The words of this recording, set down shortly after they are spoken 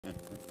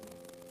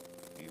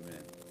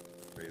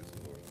Praise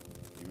the Lord.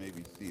 You may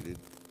be seated.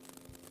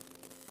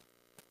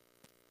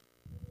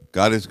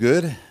 God is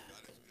good.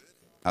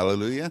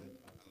 Hallelujah.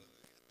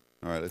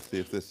 All right, let's see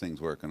if this thing's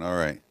working. All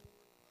right.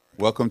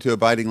 Welcome to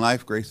Abiding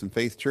Life, Grace and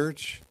Faith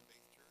Church,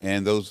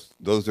 and those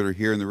that are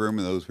here in the room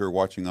and those who are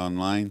watching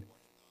online.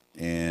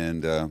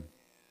 And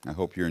I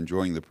hope you're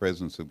enjoying the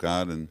presence of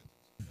God and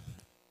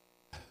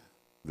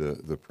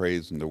the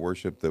praise and the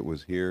worship that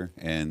was here.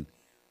 And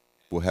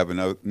we'll have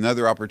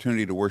another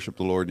opportunity to worship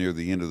the Lord near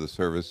the end of the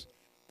service.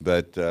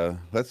 But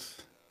let's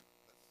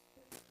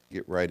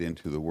get right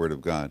into the Word of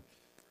God.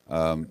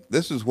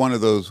 This is one of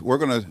those, we're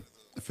going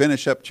to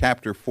finish up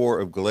chapter 4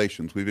 of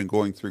Galatians. We've been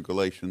going through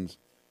Galatians,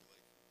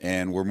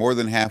 and we're more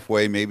than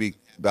halfway, maybe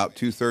about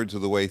 2/3 of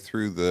the way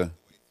through the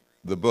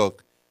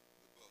book.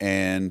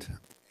 And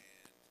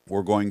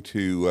we're going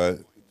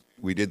to,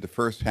 we did the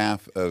first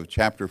half of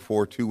chapter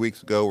 4 2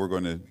 weeks ago. We're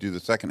going to do the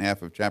second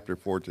half of chapter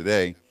 4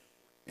 today.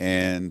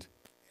 And,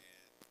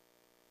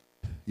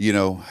 you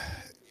know,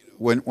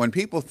 when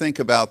people think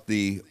about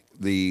the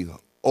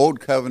Old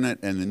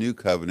Covenant and the New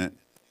Covenant,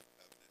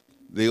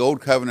 the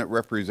Old Covenant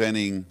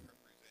representing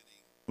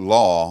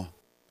law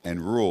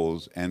and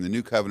rules, and the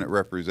New Covenant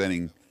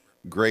representing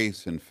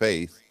grace and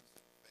faith,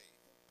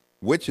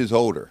 which is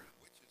older?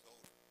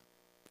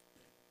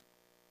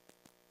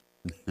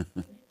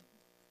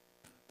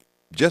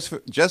 Just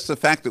the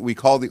fact that we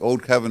call the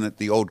Old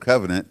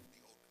Covenant,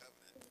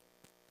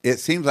 it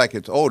seems like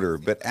it's older,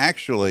 but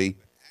actually,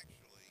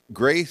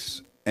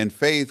 grace and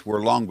faith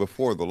were long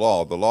before the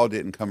law. The law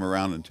didn't come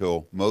around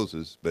until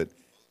Moses, but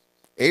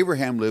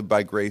Abraham lived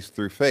by grace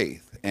through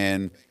faith,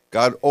 and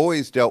God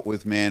always dealt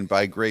with man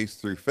by grace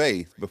through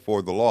faith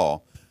before the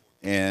law.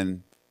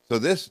 And so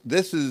this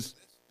is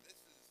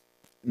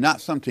not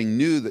something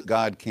new that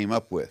God came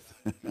up with.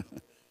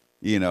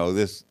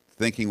 This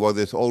thinking, well,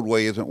 this old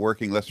way isn't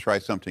working, let's try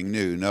something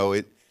new. No,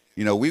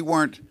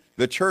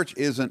 the church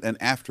isn't an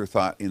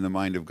afterthought in the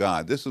mind of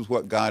God. This is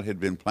what God had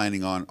been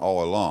planning on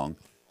all along.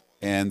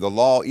 And the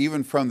law,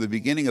 even from the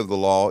beginning of the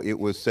law, it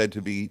was said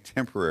to be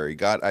temporary.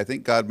 I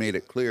think God made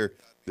it clear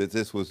that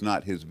this was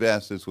not his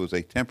best. This was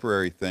a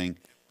temporary thing.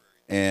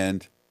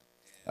 And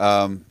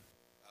I'm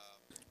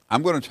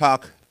going to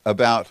talk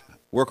about,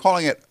 we're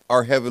calling it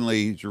Our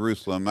Heavenly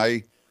Jerusalem.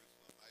 I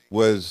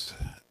was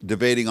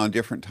debating on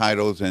different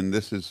titles, and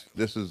this is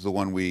the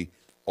one we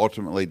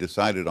ultimately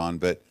decided on.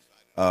 But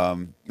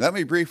let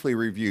me briefly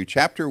review.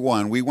 Chapter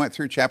 1, we went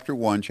through chapter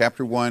 1.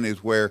 Chapter 1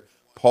 is where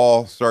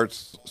Paul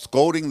starts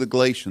scolding the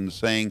Galatians,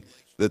 saying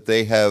that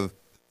they have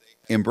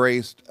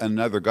embraced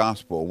another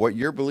gospel. What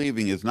you're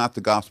believing is not the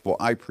gospel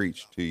I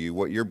preached to you.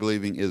 What you're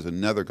believing is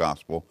another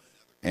gospel.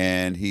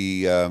 And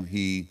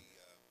he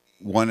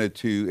wanted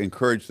to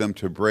encourage them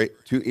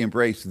to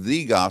embrace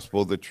the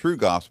gospel, the true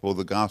gospel,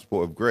 the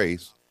gospel of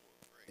grace.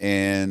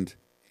 And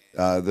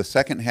the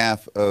second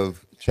half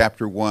of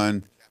chapter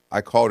 1,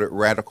 I called it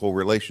Radical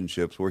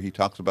Relationships, where he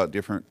talks about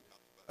different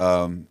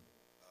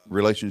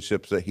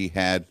relationships that he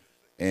had.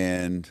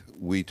 And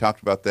we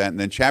talked about that. And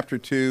then chapter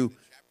 2,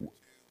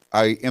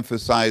 I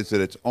emphasize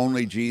that it's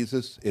only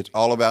Jesus. It's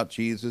all about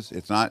Jesus.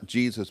 It's not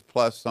Jesus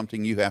plus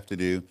something you have to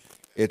do.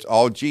 It's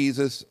all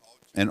Jesus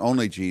and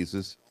only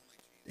Jesus.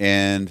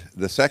 And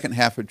the second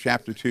half of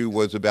chapter 2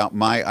 was about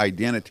my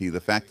identity,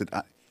 the fact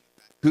that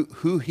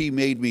who he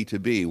made me to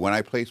be when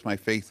I place my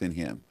faith in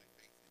him.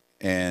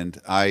 And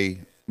my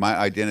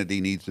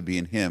identity needs to be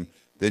in him.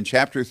 Then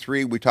chapter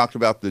 3, we talked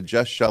about the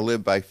just shall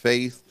live by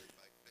faith.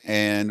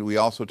 And we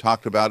also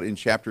talked about in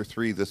chapter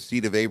 3, the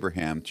seed of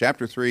Abraham.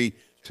 Chapter 3,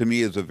 to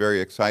me, is a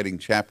very exciting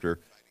chapter,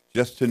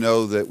 just to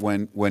know that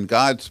when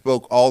God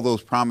spoke all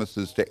those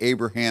promises to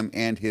Abraham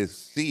and his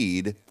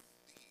seed,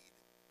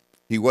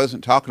 he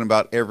wasn't talking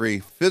about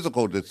every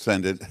physical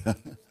descendant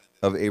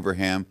of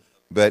Abraham,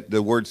 but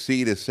the word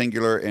seed is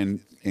singular, and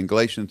in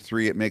Galatians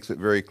 3, it makes it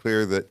very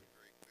clear that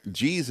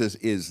Jesus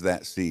is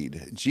that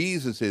seed.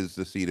 Jesus is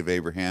the seed of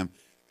Abraham,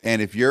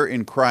 and if you're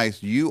in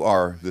Christ, you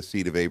are the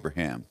seed of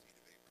Abraham.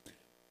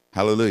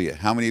 Hallelujah.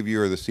 How many of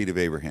you are the seed of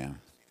Abraham?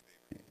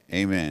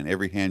 Amen.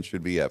 Every hand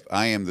should be up.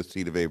 I am the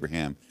seed of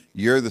Abraham.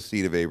 You're the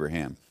seed of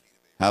Abraham.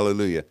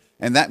 Hallelujah.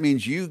 And that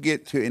means you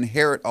get to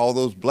inherit all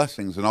those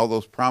blessings and all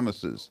those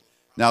promises.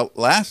 Now,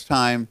 last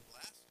time,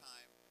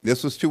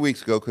 this was 2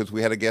 weeks ago because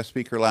we had a guest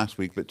speaker last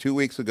week, but 2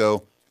 weeks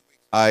ago,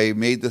 I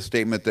made the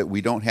statement that we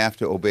don't have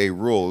to obey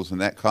rules,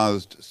 and that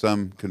caused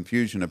some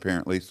confusion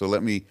apparently. So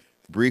let me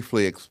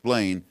briefly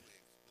explain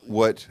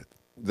what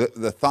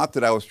the thought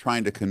that I was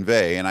trying to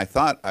convey, and I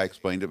thought I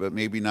explained it, but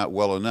maybe not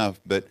well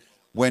enough. But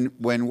when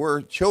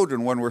we're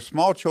children, when we're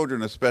small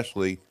children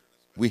especially,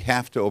 we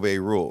have to obey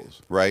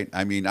rules, right?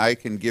 I mean, I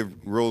can give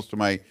rules to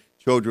my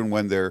children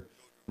when they're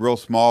real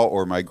small,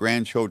 or my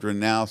grandchildren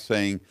now,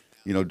 saying,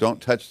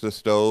 don't touch the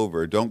stove,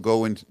 or don't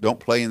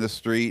play in the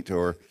street,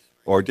 or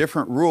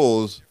different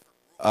rules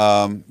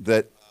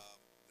that,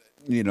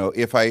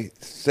 if I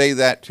say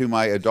that to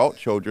my adult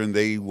children,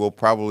 they will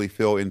probably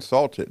feel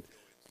insulted,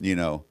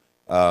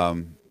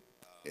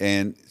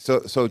 And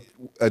so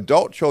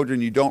adult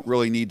children, you don't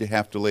really need to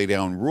have to lay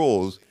down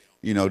rules.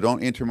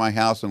 don't enter my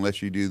house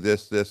unless you do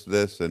this, this,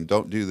 this, and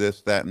don't do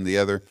this, that, and the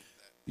other.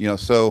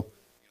 So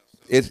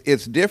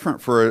it's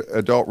different for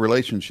adult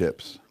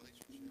relationships.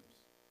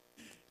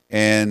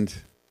 And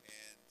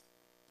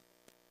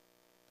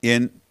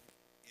in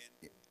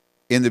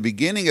in the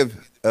beginning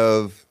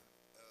of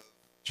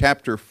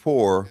chapter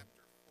 4,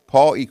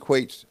 Paul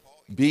equates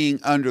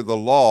being under the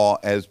law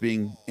as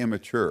being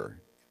immature.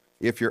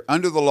 If you're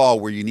under the law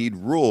where you need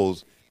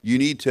rules, you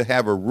need to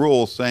have a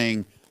rule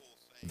saying,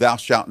 thou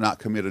shalt not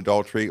commit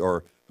adultery,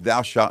 or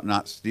thou shalt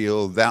not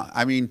steal.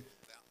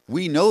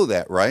 We know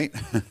that, right?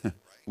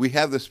 We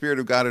have the Spirit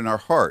of God in our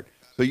heart.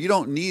 So you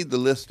don't need the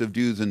list of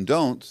do's and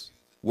don'ts.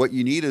 What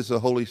you need is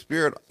the Holy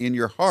Spirit in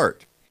your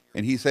heart.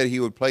 And he said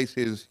he would place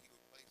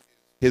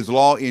his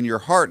law in your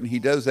heart, and he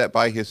does that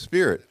by his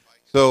Spirit.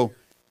 So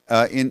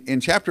in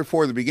chapter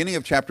 4, the beginning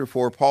of chapter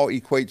 4, Paul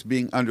equates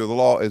being under the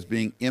law as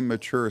being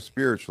immature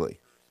spiritually.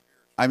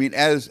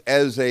 As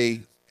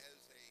a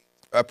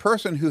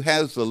person who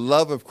has the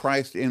love of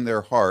Christ in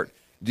their heart,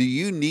 do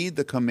you need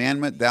the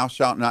commandment, thou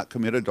shalt not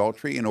commit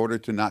adultery, in order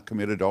to not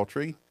commit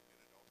adultery?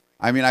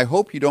 I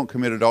hope you don't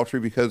commit adultery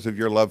because of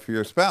your love for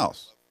your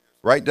spouse,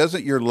 right?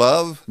 Doesn't your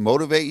love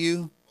motivate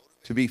you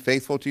to be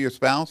faithful to your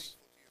spouse?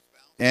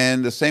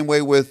 And the same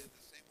way with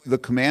the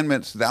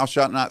commandments, thou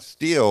shalt not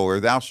steal, or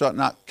thou shalt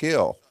not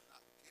kill,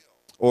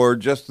 or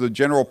just the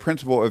general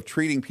principle of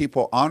treating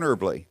people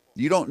honorably.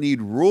 You don't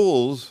need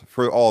rules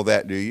for all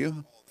that, do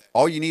you?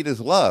 All you need is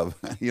love.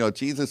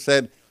 Jesus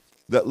said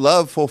that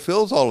love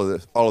fulfills all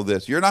of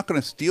this. You're not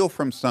going to steal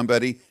from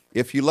somebody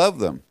if you love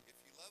them.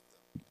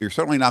 You're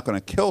certainly not going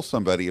to kill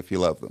somebody if you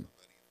love them.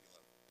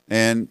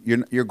 And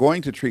you're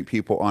going to treat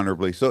people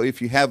honorably. So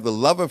if you have the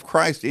love of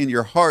Christ in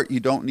your heart,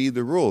 you don't need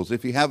the rules.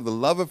 If you have the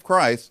love of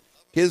Christ,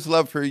 his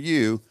love for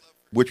you,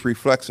 which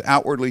reflects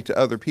outwardly to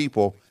other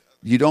people,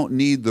 you don't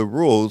need the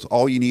rules.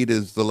 All you need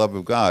is the love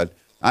of God.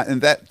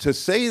 And that, to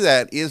say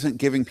that, isn't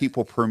giving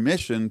people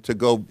permission to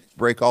go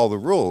break all the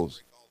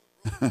rules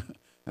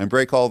and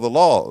break all the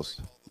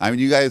laws.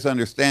 You guys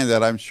understand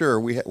that, I'm sure.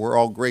 We're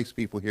all grace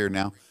people here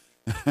now.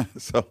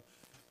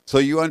 So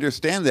you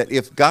understand that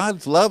if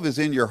God's love is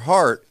in your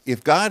heart,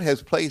 if God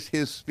has placed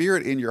his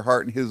Spirit in your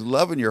heart and his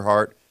love in your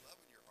heart,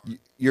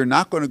 you're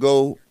not going to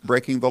go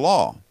breaking the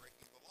law.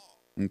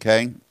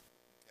 Okay?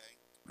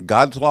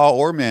 God's law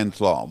or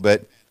man's law.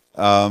 But,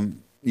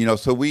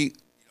 so we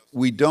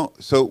don't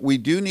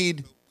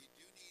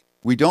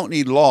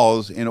need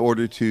laws in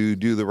order to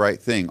do the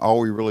right thing. All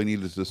we really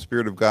need is the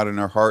Spirit of God in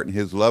our heart and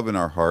his love in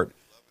our heart.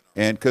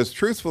 And because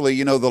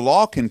truthfully, the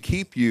law can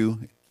keep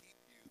you,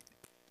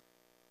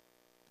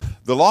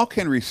 the law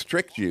can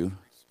restrict you.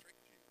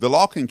 The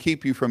law can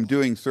keep you from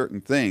doing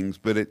certain things,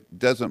 but it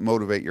doesn't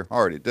motivate your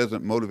heart. It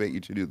doesn't motivate you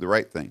to do the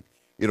right thing.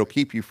 It'll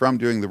keep you from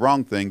doing the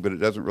wrong thing, but it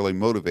doesn't really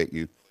motivate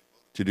you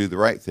to do the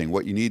right thing.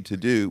 What you need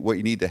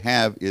to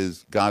have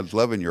is God's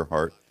love in your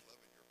heart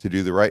to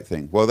do the right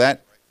thing. Well,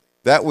 that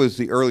was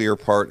the earlier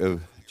part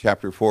of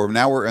chapter 4.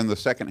 Now we're in the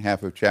second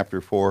half of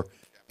chapter 4.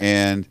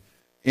 And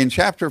in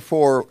chapter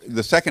 4,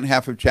 the second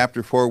half of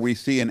chapter 4, we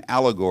see an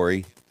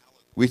allegory.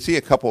 We see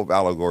a couple of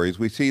allegories.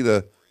 We see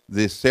the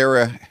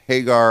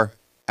Sarah-Hagar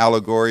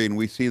allegory, and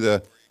we see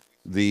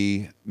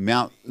the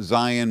Mount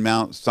Zion,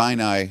 Mount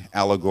Sinai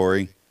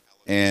allegory,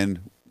 and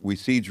we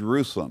see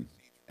Jerusalem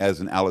as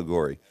an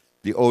allegory.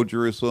 The old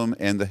Jerusalem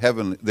and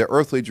the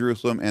earthly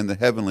Jerusalem and the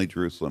heavenly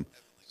Jerusalem.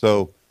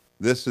 So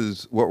this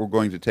is what we're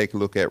going to take a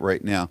look at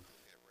right now.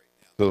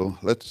 So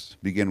let's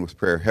begin with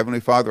prayer. Heavenly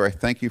Father, I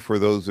thank you for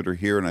those that are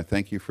here, and I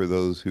thank you for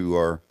those who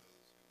are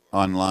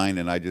online,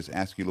 and I just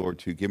ask you, Lord,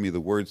 to give me the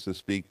words to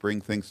speak,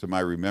 bring things to my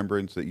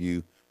remembrance that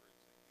you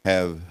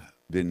have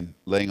been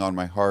laying on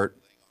my heart.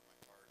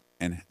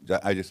 And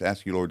I just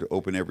ask you, Lord, to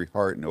open every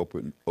heart and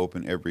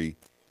open every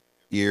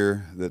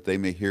ear, that they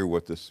may hear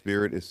what the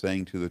Spirit is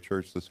saying to the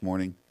church this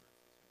morning.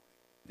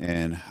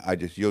 And I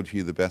just yield to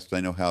you the best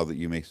I know how, that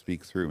you may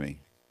speak through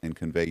me and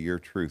convey your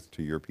truth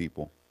to your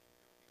people.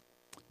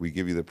 We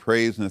give you the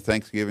praise and the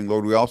thanksgiving,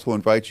 Lord. We also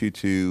invite you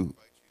to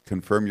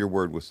confirm your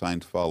word with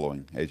signs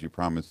following, as you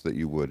promised that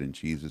you would, in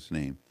Jesus'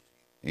 name.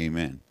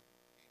 Amen.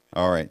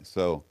 All right,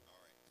 so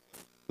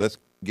let's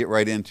get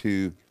right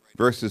into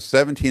verses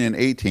 17 and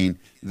 18.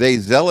 They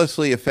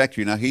zealously affect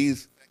you. Now,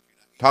 he's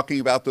talking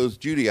about those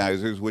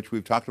Judaizers, which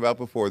we've talked about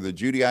before. The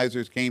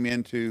Judaizers came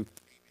into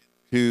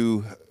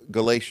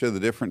Galatia, the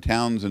different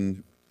towns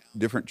and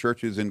different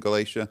churches in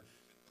Galatia.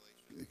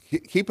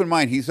 Keep in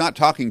mind, he's not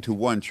talking to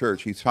one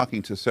church. He's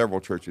talking to several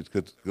churches,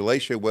 because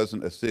Galatia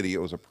wasn't a city.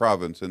 It was a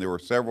province, and there were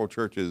several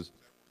churches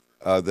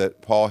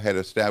that Paul had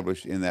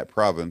established in that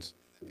province.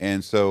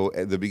 And so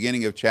at the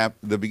beginning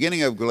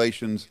of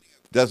Galatians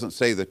doesn't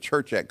say the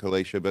church at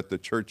Galatia, but the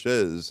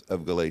churches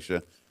of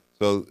Galatia.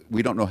 So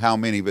we don't know how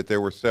many, but there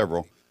were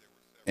several.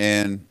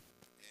 And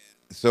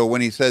so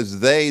when he says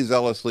they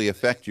zealously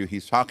affect you,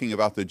 he's talking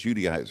about the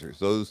Judaizers,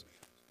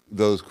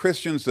 those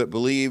Christians that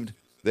believed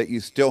that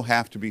you still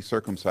have to be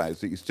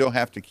circumcised, that you still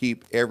have to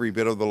keep every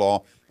bit of the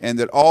law, and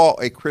that all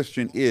a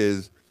Christian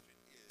is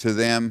to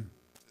them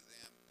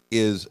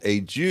is a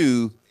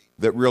Jew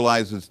that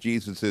realizes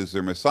Jesus is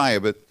their Messiah,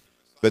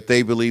 but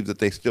they believe that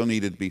they still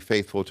needed to be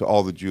faithful to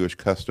all the Jewish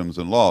customs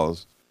and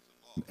laws.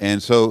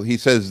 And so he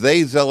says,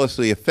 they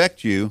zealously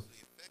affect you,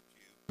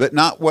 but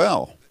not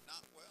well.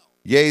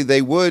 Yea,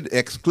 they would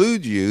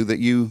exclude you that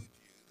you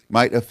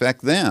might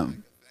affect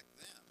them.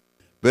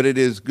 But it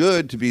is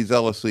good to be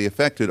zealously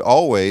affected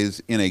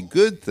always in a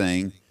good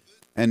thing,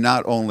 and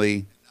not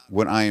only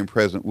when I am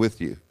present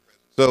with you.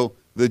 So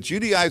the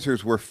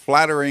Judaizers were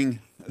flattering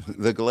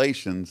the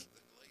Galatians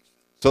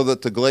so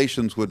that the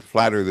Galatians would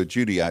flatter the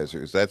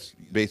Judaizers. That's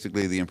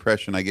basically the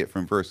impression I get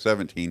from verse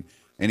 17.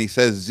 And he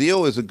says,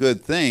 zeal is a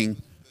good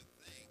thing,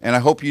 and I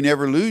hope you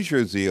never lose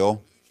your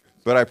zeal,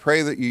 but I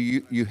pray that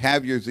you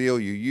have your zeal,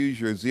 you use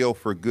your zeal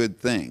for good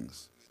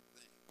things.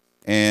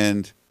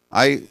 And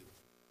I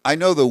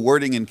know the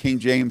wording in King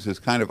James is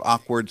kind of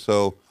awkward,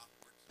 so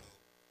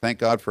thank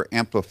God for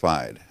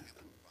Amplified,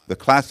 the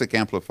classic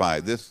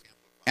Amplified. This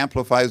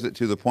amplifies it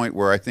to the point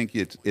where I think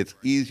it's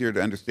easier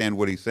to understand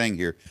what he's saying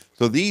here.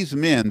 So these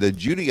men, the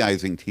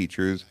Judaizing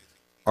teachers,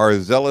 are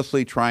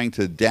zealously trying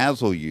to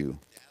dazzle you,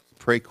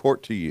 pay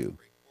court to you,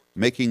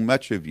 making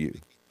much of you.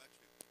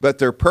 But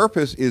their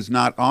purpose is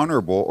not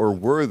honorable or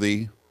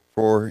worthy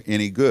for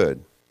any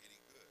good.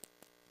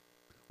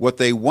 What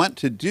they want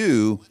to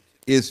do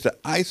is to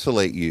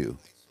isolate you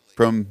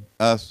from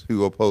us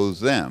who oppose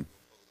them,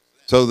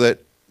 so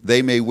that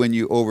they may win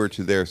you over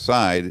to their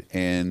side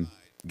and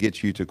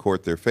get you to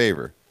court their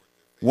favor.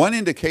 One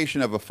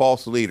indication of a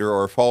false leader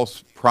or a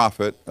false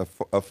prophet,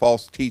 a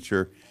false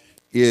teacher,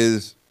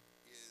 is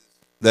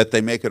that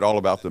they make it all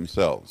about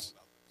themselves.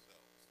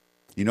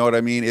 You know what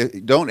I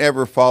mean? Don't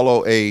ever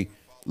follow a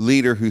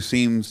leader who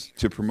seems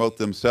to promote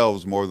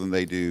themselves more than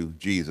they do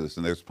Jesus,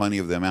 and there's plenty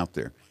of them out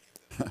there.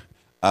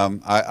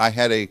 I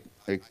had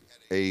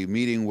a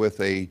meeting with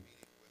a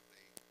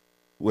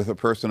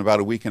person about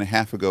a week and a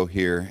half ago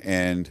here,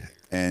 and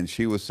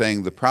she was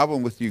saying, the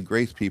problem with you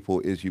grace people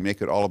is you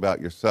make it all about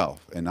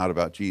yourself and not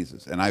about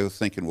Jesus. And I was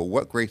thinking, well,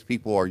 what grace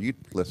people are you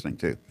listening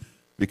to?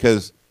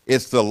 Because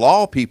it's the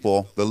law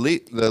people, the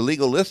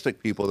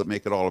legalistic people that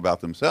make it all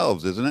about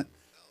themselves, isn't it?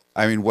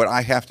 I mean, what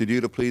I have to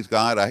do to please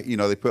God,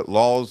 they put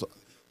laws,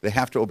 they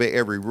have to obey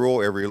every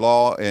rule, every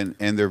law, and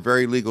they're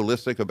very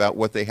legalistic about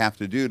what they have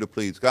to do to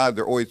please God.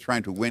 They're always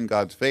trying to win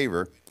God's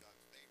favor,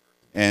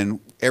 and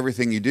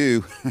everything you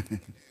do,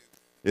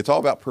 it's all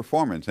about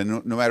performance.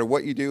 And no matter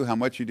what you do, how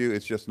much you do,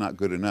 it's just not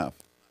good enough.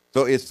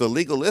 So it's the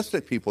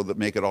legalistic people that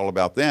make it all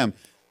about them.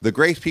 The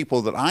grace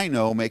people that I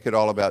know make it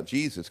all about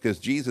Jesus, because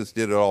Jesus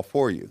did it all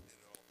for you.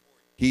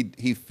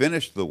 He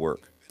finished the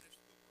work.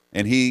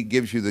 And he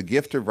gives you the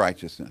gift of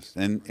righteousness.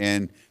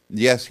 And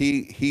yes,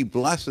 he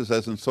blesses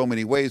us in so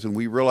many ways, and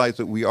we realize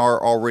that we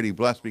are already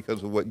blessed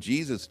because of what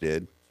Jesus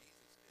did.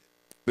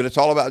 But it's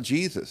all about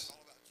Jesus.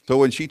 So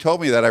when she told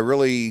me that,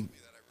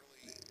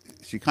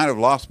 she kind of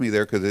lost me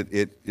there, because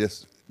it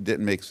just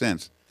didn't make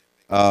sense.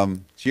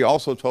 She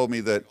also told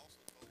me that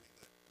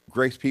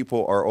grace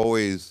people are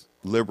always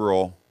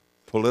liberal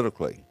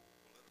politically.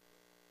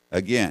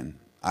 Again,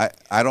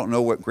 I don't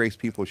know what grace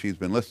people she's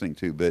been listening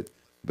to, but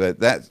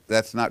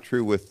that's not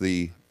true with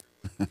the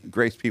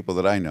grace people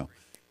that I know.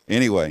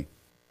 Anyway,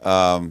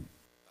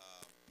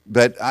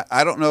 but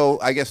I don't know.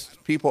 I guess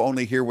people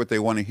only hear what they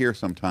want to hear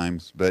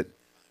sometimes. But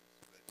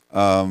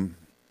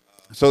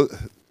so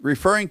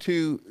referring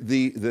to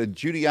the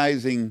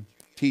Judaizing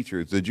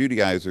teachers, the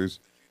Judaizers,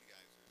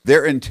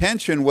 their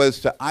intention was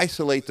to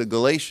isolate the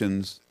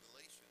Galatians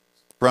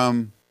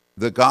from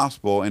the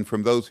gospel and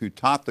from those who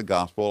taught the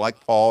gospel, like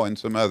Paul and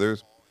some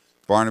others,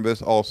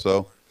 Barnabas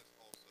also,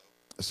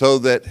 so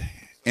that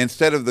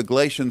instead of the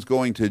Galatians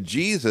going to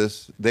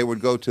Jesus, they would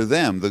go to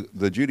them,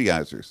 the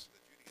Judaizers.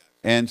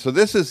 And so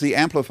this is the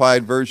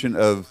amplified version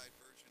of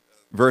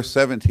verse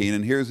 17,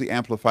 and here's the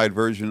amplified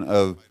version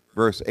of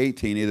verse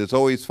 18. It is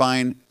always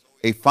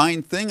a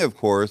fine thing, of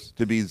course,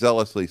 to be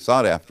zealously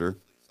sought after,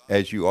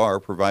 as you are,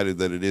 provided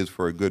that it is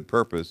for a good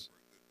purpose,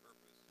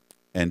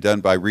 and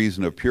done by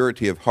reason of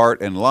purity of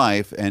heart and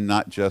life, and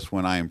not just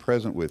when I am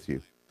present with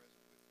you.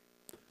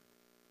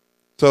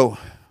 So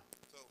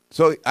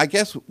I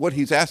guess what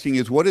he's asking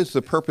is, what is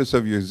the purpose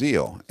of your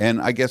zeal? And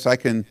I guess I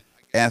can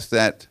ask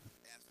that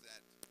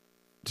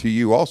to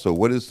you also.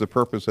 What is the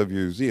purpose of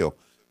your zeal?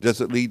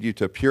 Does it lead you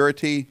to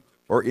purity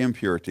or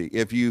impurity?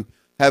 If you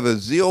have a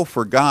zeal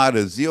for God,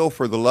 a zeal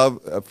for the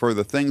love, for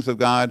the things of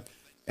God,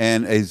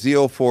 and a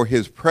zeal for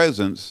his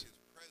presence,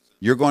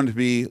 you're going to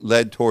be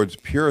led towards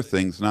pure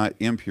things, not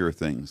impure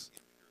things.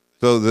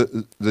 So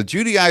the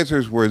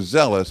Judaizers were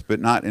zealous, but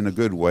not in a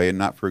good way and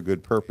not for a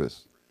good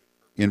purpose.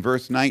 In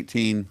verse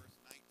 19,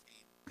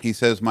 he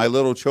says, my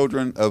little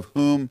children, of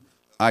whom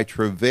I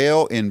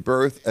travail in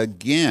birth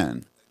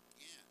again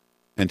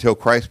until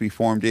Christ be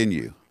formed in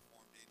you.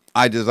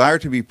 I desire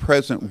to be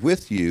present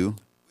with you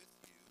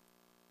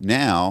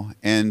now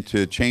and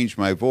to change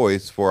my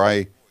voice, for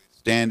I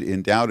stand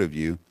in doubt of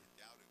you.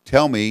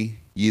 Tell me,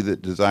 ye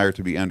that desire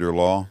to be under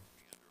law,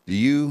 do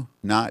you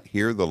not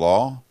hear the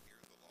law?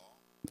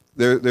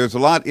 There's a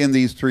lot in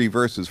these three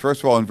verses.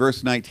 First of all, in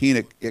verse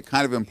 19, it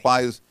kind of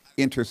implies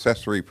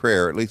intercessory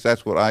prayer. At least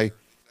that's what I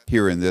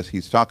hear in this.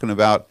 He's talking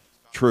about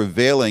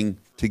travailing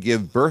to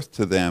give birth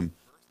to them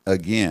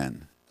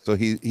again. So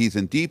he's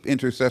in deep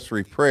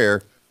intercessory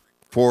prayer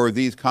for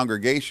these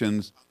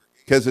congregations,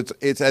 because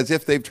it's as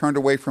if they've turned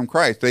away from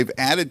Christ. They've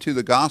added to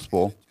the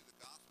gospel,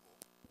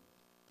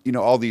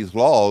 all these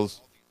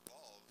laws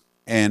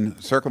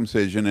and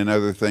circumcision and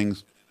other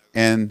things.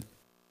 And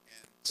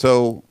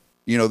so,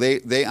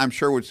 they I'm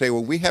sure would say,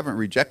 well, we haven't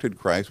rejected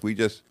Christ. We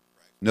just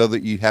know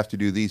that you have to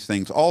do these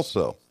things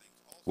also.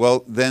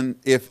 Well, then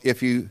if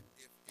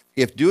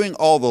doing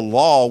all the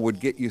law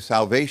would get you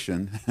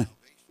salvation,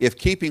 if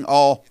keeping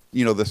all,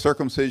 the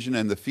circumcision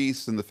and the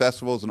feasts and the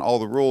festivals and all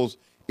the rules,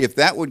 if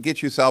that would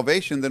get you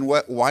salvation, then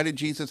why did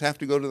Jesus have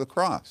to go to the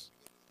cross?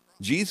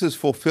 Jesus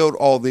fulfilled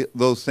all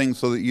those things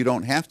so that you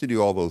don't have to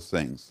do all those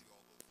things.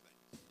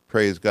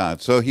 Praise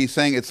God. So he's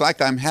saying, it's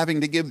like I'm having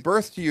to give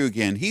birth to you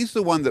again. He's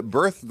the one that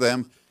birthed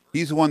them.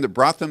 He's the one that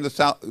brought them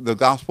the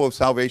gospel of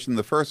salvation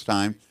the first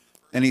time.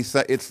 And he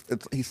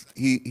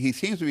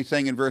seems to be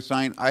saying in verse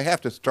 9, I have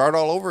to start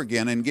all over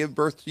again and give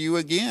birth to you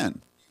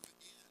again,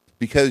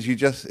 because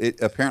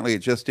apparently it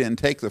just didn't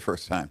take the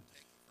first time.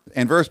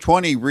 And verse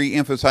 20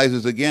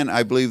 re-emphasizes again,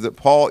 I believe, that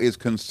Paul is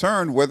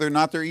concerned whether or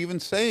not they're even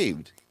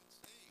saved.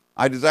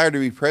 I desire to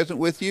be present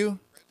with you.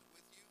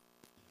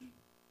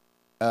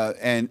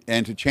 And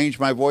to change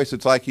my voice,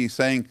 it's like he's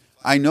saying,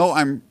 I know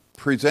I'm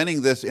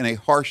presenting this in a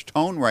harsh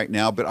tone right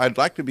now, but I'd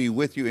like to be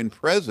with you in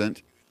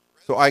present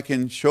so I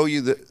can show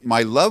you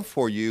my love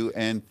for you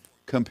and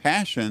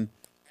compassion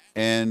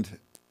and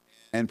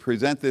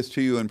present this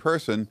to you in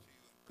person.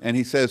 And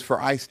he says,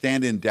 for I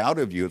stand in doubt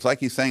of you. It's like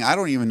he's saying, I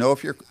don't even know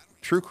if you're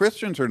true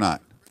Christians or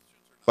not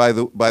by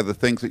the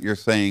things that you're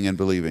saying and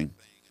believing.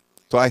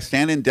 So I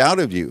stand in doubt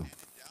of you.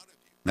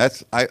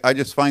 I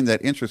just find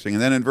that interesting.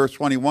 And then in verse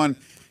 21,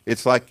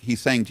 it's like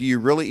he's saying, do you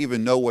really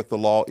even know what the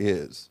law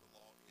is?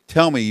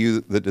 Tell me,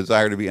 you that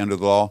desire to be under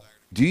the law,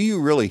 do you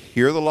really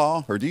hear the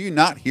law, or do you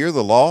not hear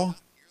the law?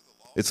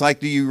 It's like,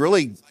 do you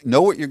really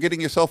know what you're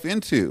getting yourself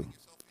into?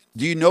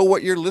 Do you know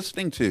what you're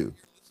listening to?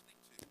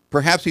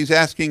 Perhaps he's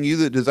asking you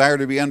that desire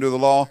to be under the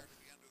law,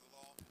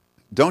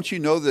 don't you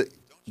know that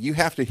you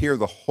have to hear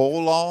the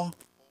whole law?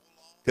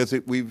 Because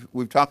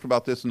we've talked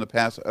about this in the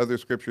past. Other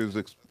scriptures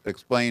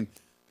explain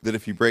that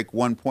if you break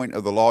one point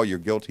of the law, you're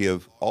guilty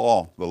of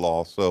all the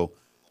law. So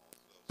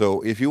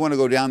if you want to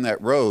go down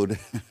that road,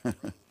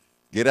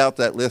 get out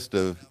that list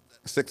of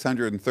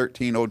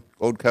 613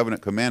 old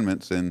covenant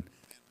commandments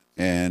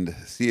and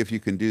see if you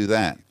can do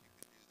that.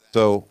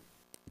 So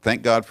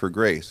thank God for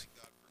grace.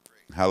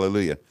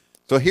 Hallelujah.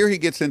 So here he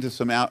gets into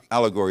some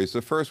allegories.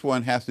 The first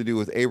one has to do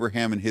with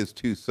Abraham and his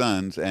two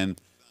sons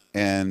and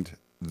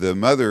the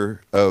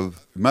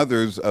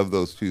mothers of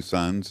those two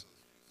sons.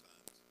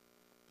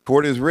 For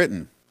it is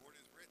written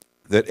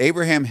that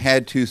Abraham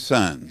had two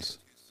sons,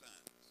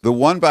 the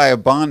one by a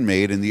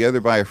bondmaid and the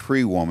other by a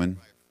free woman.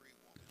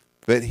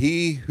 But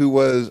he who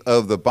was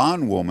of the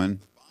bondwoman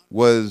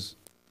was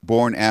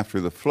born after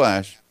the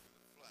flesh,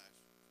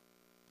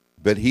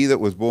 but he that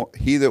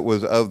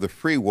was of the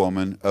free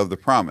woman of the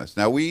promise.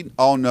 Now we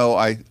all know,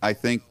 I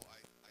think,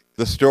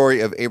 the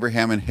story of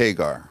Abraham and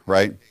Hagar,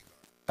 right?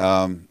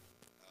 For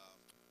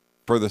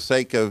the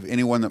sake of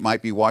anyone that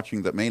might be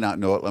watching that may not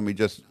know it, let me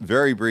just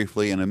very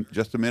briefly, in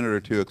just a minute or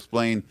two,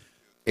 explain.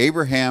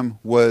 Abraham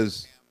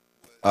was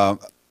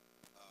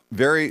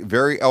very,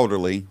 very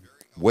elderly,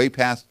 way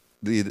past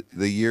the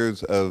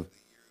years of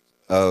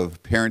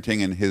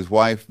parenting, and his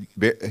wife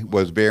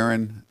was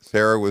barren,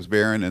 Sarah was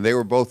barren, and they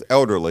were both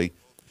elderly.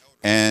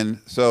 And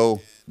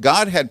so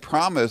God had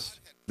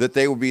promised that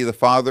they would be the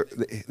father.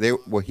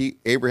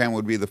 Abraham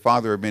would be the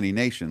father of many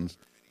nations.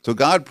 So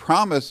God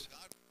promised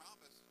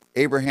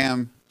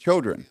Abraham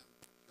children,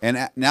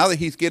 and now that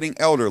he's getting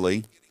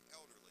elderly,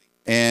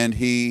 and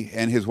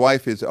his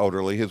wife is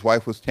elderly. His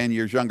wife was 10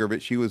 years younger,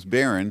 but she was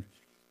barren,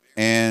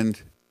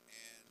 and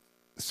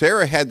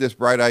Sarah had this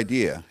bright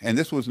idea, and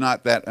this was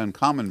not that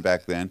uncommon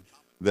back then,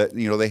 that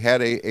they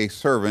had a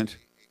servant.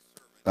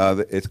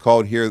 It's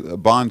called here a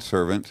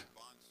bondservant,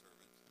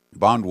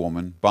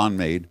 bondwoman,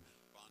 bondmaid,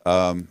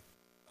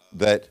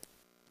 that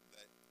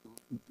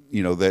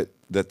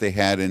they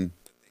had. And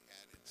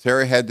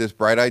Sarah had this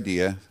bright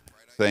idea,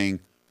 saying,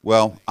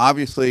 well,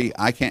 obviously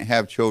I can't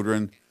have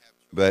children,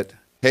 but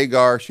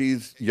Hagar,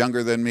 she's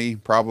younger than me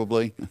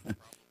probably,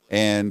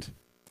 and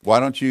why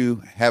don't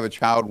you have a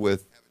child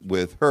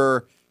with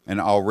her, and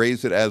I'll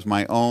raise it as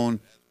my own,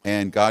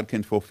 and God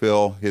can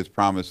fulfill his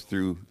promise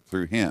through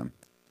him.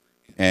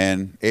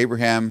 And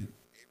Abraham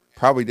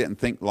probably didn't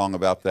think long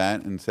about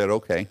that and said,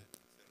 okay.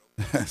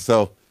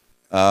 So,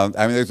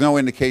 there's no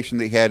indication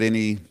that he had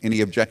any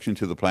objection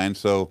to the plan.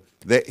 So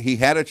he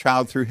had a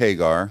child through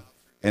Hagar,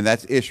 and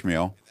that's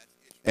Ishmael.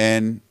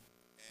 And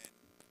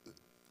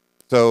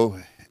so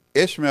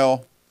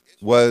Ishmael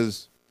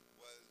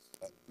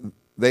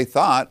they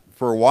thought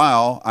for a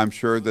while, I'm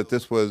sure, that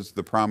this was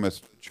the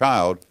promised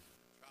child.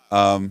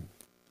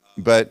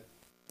 But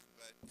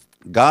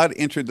God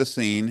entered the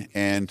scene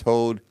and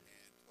told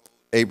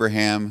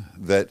Abraham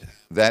that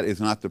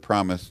is not the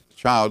promised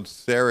child,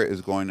 Sarah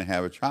is going to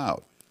have a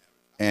child.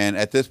 And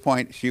at this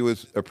point, she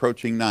was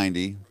approaching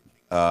 90.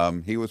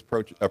 He was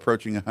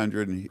approaching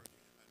 100,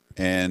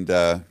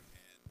 and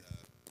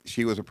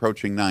she was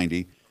approaching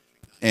 90.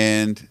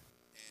 And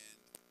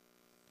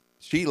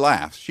she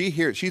laughs. She's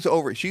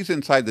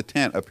inside the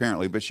tent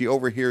apparently, but she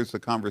overhears the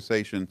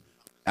conversation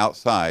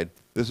outside.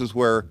 This is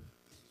where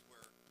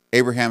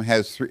Abraham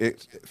has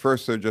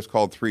first they're just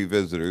called three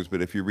visitors,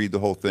 but if you read the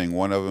whole thing,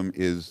 one of them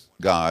is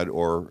God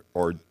or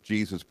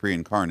Jesus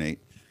pre-incarnate,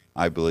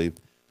 I believe.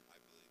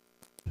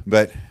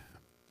 But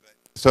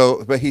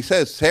he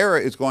says Sarah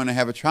is going to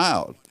have a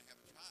child,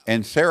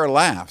 and Sarah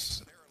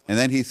laughs, and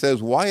then he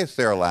says, "Why is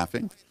Sarah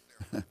laughing?"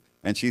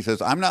 And she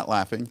says, "I'm not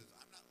laughing,"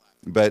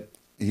 but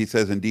he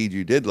says, "Indeed,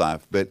 you did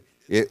laugh." But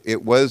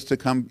it was to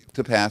come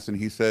to pass, and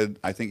he said,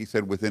 I think he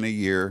said within a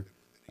year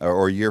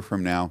or a year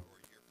from now,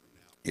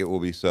 it will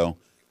be so.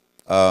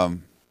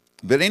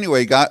 But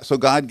anyway,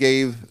 God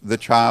gave the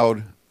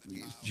child.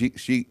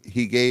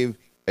 He gave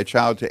a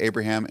child to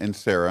Abraham and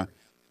Sarah,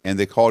 and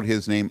they called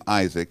his name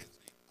Isaac.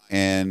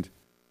 And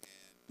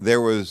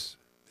there was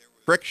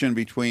friction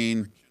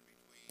between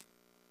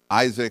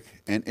Isaac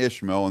and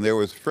Ishmael, and there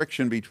was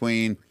friction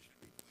between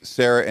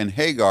Sarah and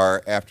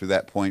Hagar after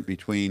that point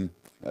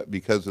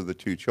because of the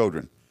two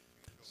children.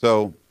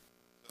 So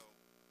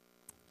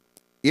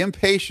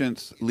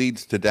impatience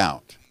leads to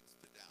doubt.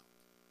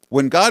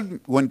 When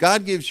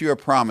God gives you a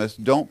promise,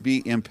 don't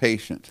be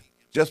impatient.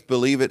 Just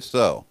believe it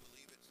so.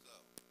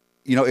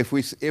 You know, if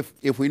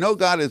we know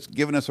God has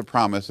given us a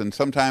promise, and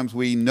sometimes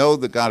we know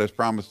that God has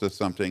promised us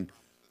something,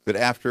 but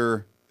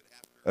after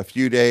a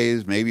few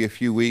days, maybe a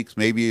few weeks,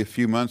 maybe a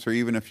few months, or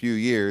even a few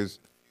years,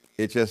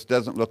 it just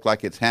doesn't look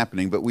like it's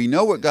happening. But we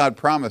know what God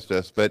promised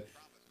us, but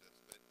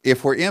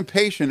if we're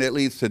impatient, it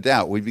leads to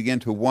doubt. We begin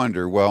to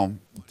wonder, well,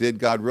 did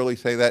God really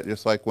say that?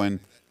 Just like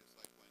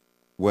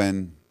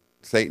when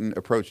Satan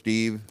approached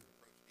Eve,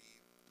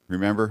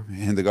 remember,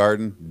 in the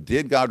garden?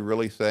 Did God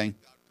really say?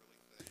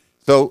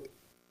 So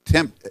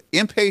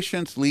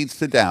impatience leads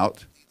to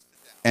doubt,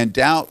 and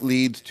doubt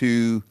leads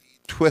to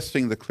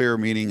twisting the clear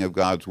meaning of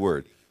God's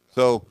word.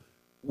 So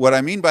what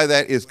I mean by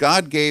that is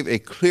God gave a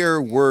clear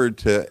word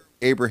to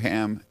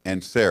Abraham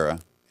and Sarah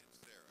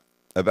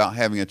about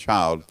having a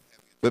child,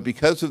 but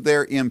because of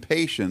their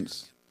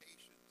impatience,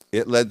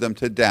 it led them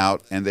to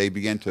doubt, and they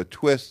began to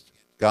twist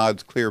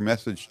God's clear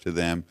message to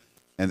them,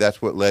 and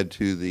that's what led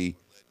to the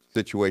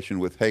situation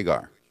with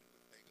Hagar.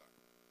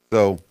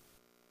 So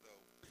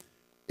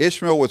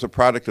Ishmael was a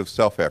product of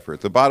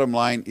self-effort. The bottom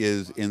line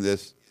is in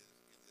this,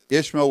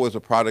 Ishmael was a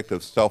product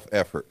of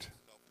self-effort.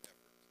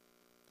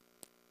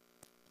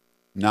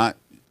 Not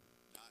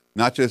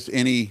just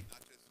any,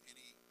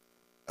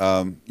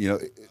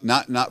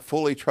 not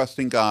fully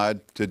trusting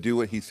God to do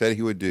what he said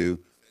he would do,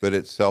 but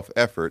it's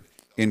self-effort.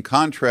 In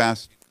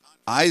contrast,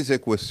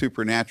 Isaac was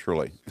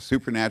supernatural,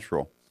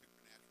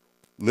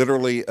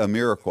 literally a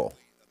miracle.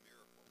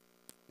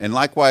 And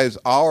likewise,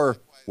 our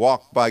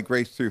walk by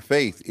grace through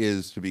faith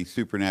is to be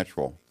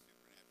supernatural,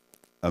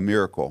 a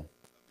miracle,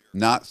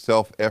 not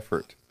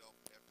self-effort.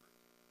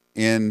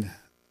 In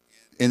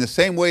the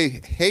same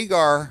way,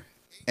 Hagar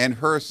and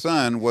her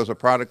son was a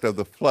product of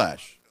the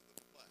flesh,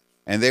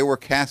 and they were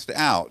cast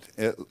out.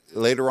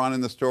 Later on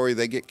in the story,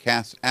 they get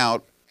cast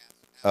out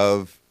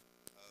of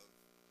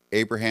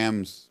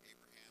Abraham's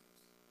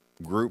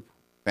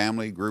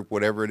family group,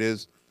 whatever it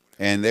is,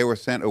 and they were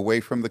sent away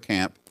from the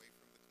camp.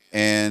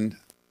 And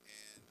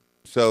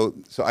so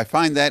I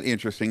find that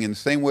interesting. In the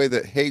same way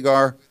that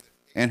Hagar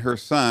and her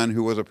son,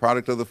 who was a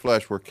product of the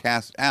flesh, were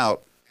cast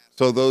out,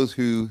 so those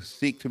who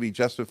seek to be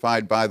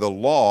justified by the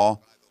law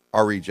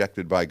are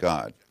rejected by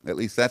God. At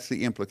least that's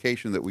the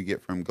implication that we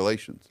get from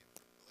Galatians.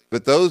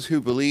 But those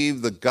who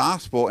believe the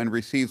gospel and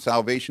receive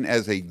salvation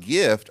as a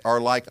gift are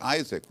like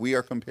Isaac. We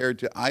are compared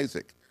to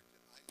Isaac,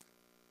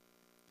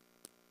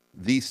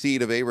 the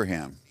seed of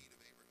Abraham,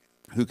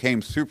 who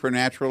came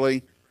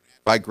supernaturally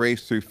by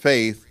grace through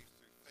faith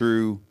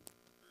through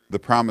the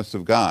promise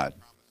of God.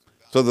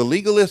 So the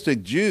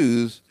legalistic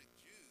Jews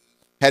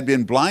had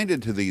been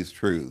blinded to these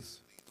truths.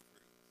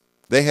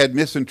 They had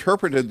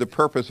misinterpreted the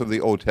purpose of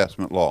the Old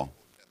Testament law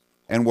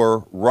and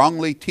were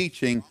wrongly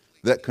teaching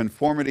that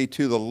conformity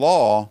to the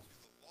law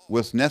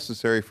was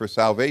necessary for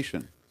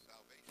salvation.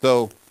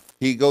 So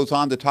he goes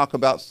on to talk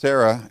about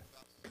Sarah.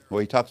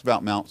 Well, he talks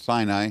about Mount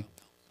Sinai.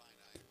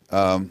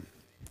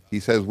 He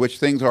says, which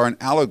things are an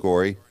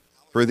allegory,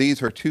 for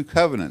these are two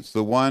covenants,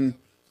 the one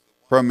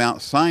from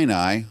Mount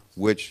Sinai,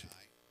 which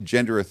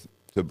gendereth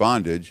to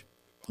bondage,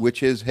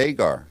 which is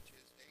Hagar.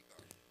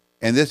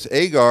 And this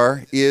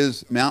Hagar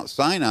is Mount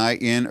Sinai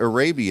in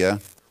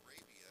Arabia,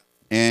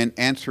 and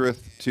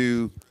answereth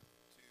to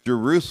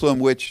Jerusalem,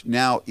 which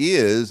now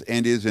is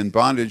and is in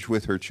bondage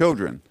with her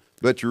children.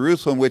 But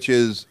Jerusalem, which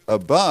is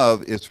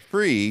above, is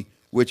free,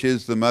 which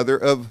is the mother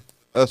of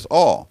us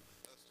all.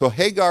 So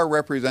Hagar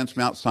represents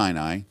Mount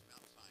Sinai,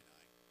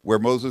 where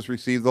Moses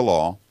received the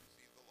law,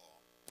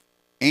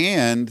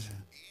 and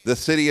the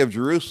city of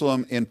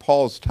Jerusalem in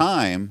Paul's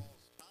time,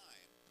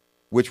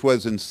 which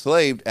was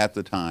enslaved at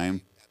the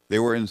time. They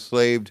were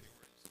enslaved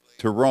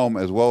Rome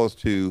as well as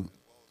to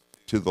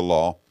the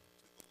law.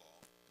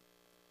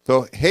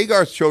 So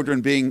Hagar's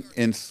children being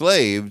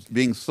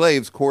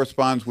slaves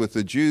corresponds with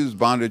the Jews'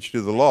 bondage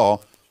to the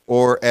law,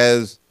 or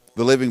as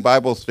the Living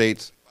Bible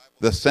states,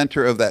 the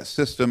center of that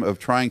system of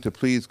trying to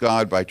please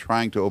God by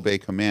trying to obey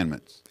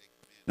commandments.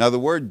 Now the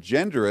word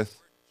gendereth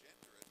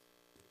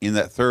in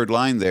that third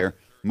line there,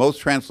 most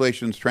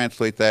translations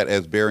translate that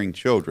as bearing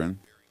children.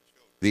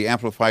 The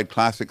Amplified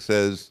Classic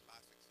says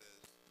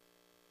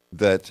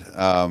that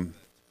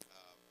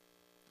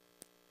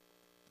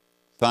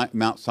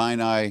Mount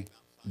Sinai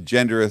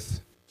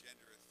gendereth,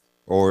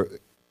 or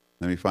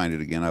let me find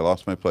it again. I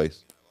lost my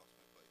place.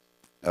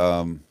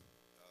 The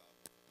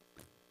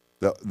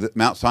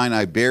Mount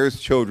Sinai bears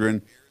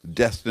children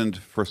destined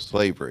for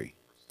slavery.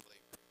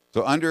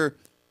 So under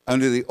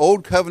the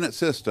old covenant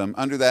system,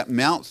 under that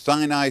Mount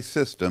Sinai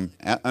system,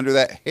 under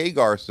that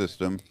Hagar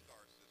system,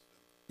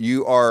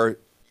 you are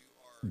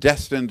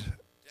destined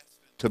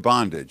to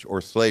bondage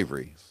or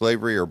slavery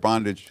or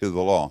bondage to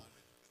the law,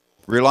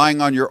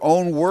 relying on your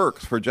own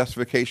works for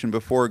justification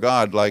before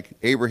God, like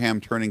Abraham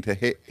turning to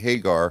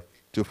Hagar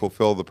to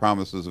fulfill the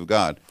promises of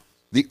God.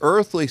 The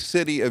earthly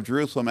city of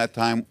Jerusalem at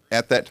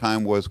that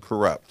time was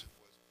corrupt.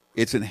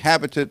 Its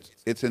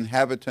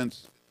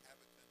inhabitants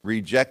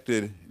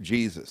rejected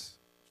Jesus,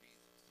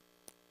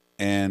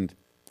 and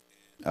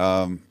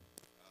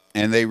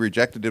they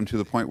rejected him to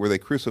the point where they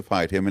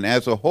crucified him. And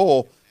as a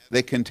whole,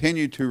 they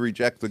continued to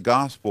reject the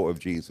gospel of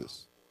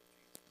Jesus.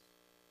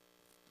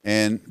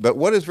 But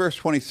what is verse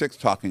 26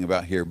 talking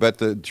about here? But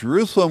the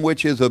Jerusalem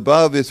which is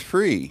above is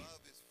free,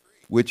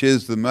 which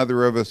is the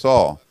mother of us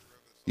all.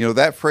 You know,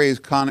 that phrase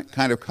kind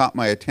of caught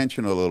my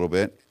attention a little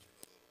bit.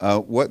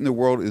 What in the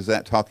world is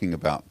that talking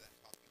about?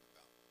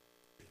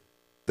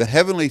 The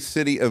heavenly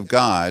city of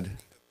God,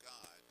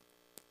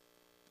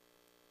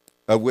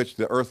 of which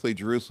the earthly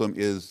Jerusalem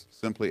is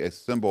simply a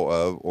symbol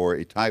of or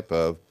a type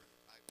of,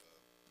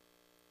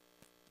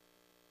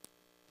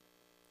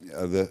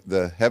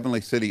 the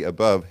heavenly city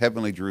above,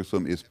 heavenly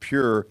Jerusalem, is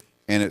pure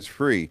and it's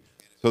free.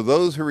 So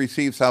those who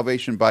receive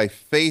salvation by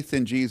faith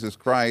in Jesus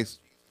Christ,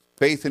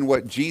 faith in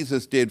what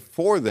Jesus did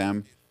for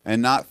them,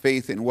 and not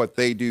faith in what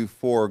they do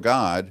for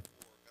God,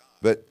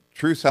 but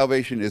true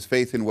salvation is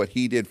faith in what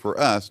he did for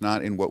us,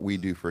 not in what we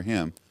do for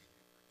him,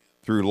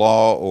 through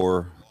law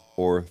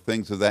or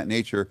things of that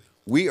nature.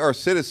 We are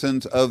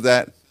citizens of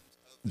that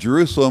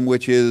Jerusalem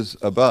which is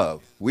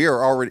above.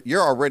 You're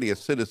already a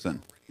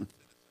citizen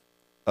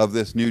of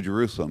this new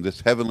Jerusalem, this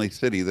heavenly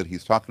city that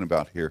he's talking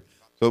about here.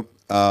 So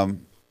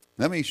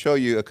let me show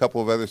you a couple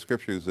of other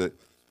scriptures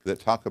that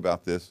talk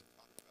about this.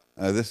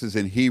 This is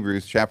in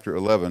Hebrews chapter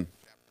 11.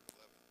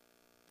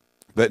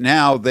 But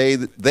now they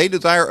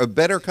desire a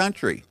better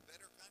country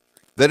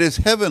that is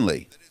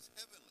heavenly.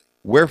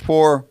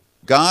 Wherefore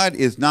God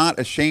is not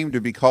ashamed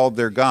to be called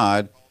their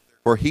God,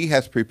 for he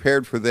has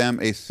prepared for them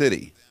a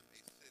city.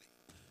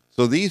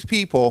 So these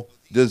people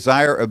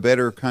desire a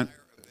better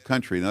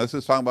country. Now this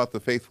is talking about the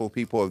faithful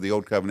people of the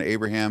old covenant,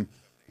 Abraham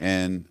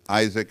and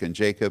Isaac and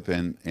Jacob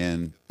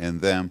and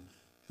them.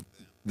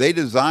 They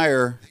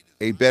desire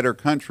a better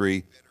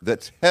country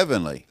that's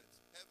heavenly.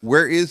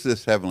 Where is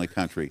this heavenly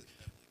country?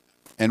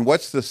 And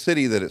what's the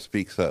city that it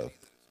speaks of?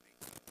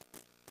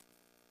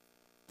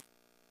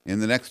 In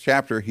the next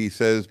chapter he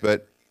says,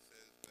 But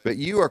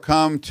you are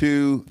come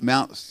to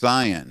Mount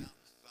Zion,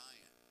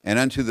 and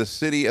unto the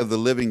city of the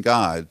living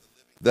God,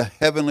 the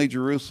heavenly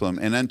Jerusalem,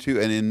 and unto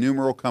an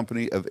innumerable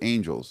company of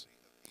angels.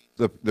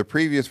 The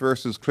previous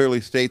verses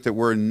clearly state that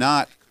we're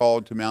not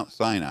called to Mount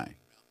Sinai.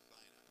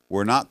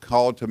 We're not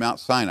called to Mount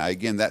Sinai.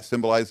 Again, that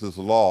symbolizes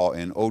law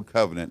and old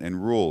covenant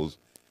and rules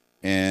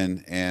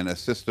and a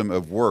system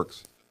of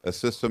works, a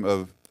system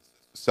of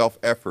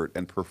self-effort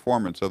and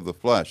performance of the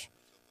flesh.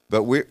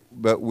 They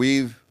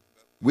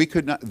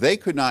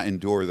could not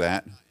endure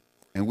that,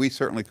 and we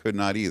certainly could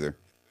not either.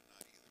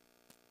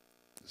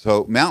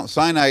 So Mount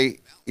Sinai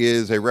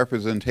is a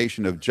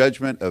representation of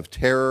judgment, of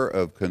terror,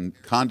 of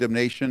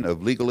condemnation,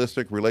 of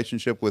legalistic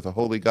relationship with a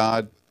holy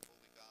God.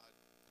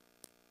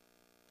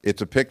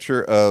 It's a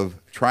picture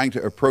of trying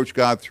to approach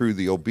God through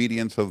the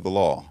obedience of the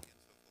law.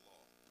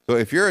 So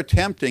if you're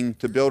attempting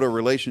to build a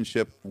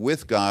relationship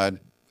with God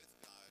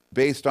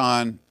based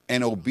on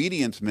an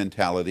obedience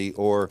mentality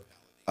or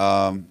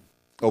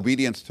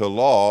obedience to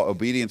law,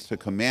 obedience to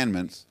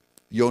commandments,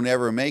 you'll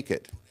never make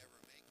it.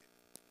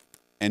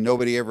 And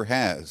nobody ever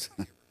has.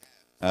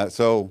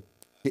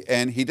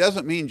 And he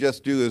doesn't mean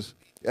just do as,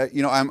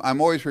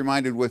 I'm always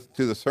reminded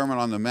to the Sermon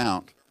on the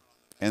Mount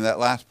and that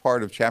last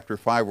part of chapter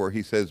 5 where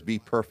he says, be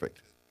perfect.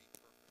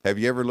 Have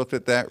you ever looked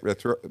at that?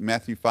 That's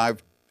Matthew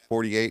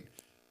 5:48,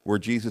 where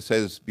Jesus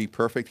says, be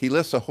perfect. He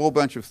lists a whole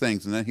bunch of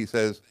things, and then he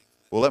says,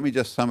 well, let me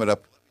just sum it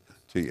up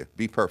to you.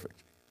 Be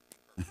perfect.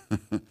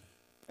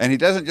 And he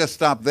doesn't just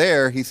stop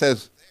there. He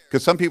says,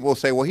 because some people will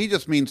say, well, he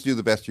just means do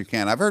the best you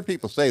can. I've heard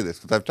people say this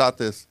because I've taught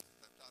this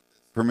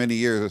for many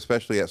years,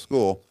 especially at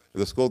school,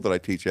 the school that I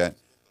teach at.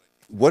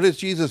 What does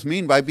Jesus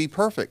mean by be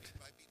perfect?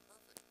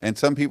 And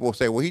some people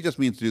say, well, he just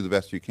means do the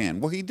best you can.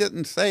 Well, he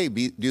didn't say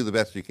do the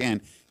best you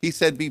can. He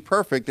said be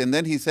perfect. And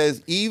then he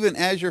says, even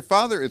as your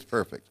Father is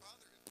perfect.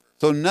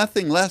 So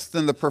nothing less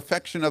than the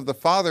perfection of the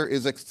Father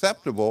is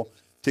acceptable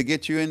to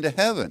get you into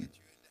heaven.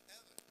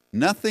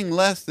 Nothing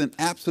less than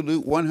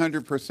absolute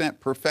 100%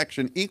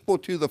 perfection equal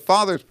to the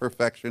Father's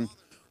perfection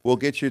will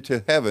get you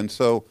to heaven.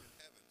 So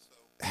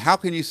how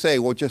can you say,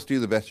 well, just do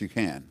the best you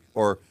can,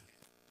 or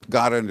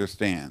God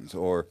understands,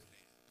 or,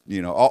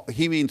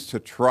 he means to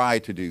try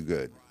to do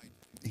good.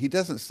 He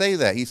doesn't say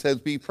that. He says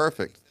be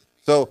perfect.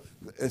 So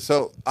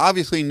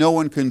obviously no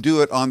one can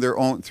do it on their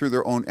own, through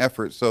their own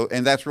efforts. So,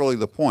 and that's really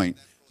the point.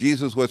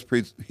 Jesus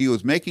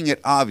was making it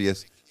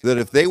obvious that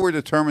if they were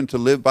determined to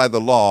live by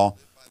the law,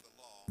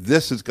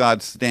 this is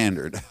God's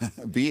standard.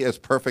 Be as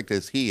perfect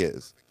as he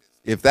is.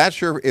 If that's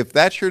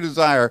your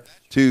desire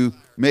to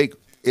make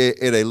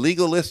it a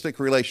legalistic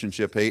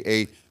relationship,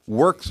 a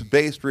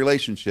works-based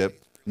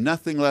relationship,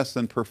 nothing less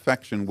than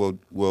perfection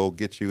will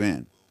get you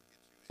in.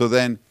 So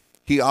then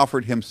he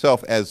offered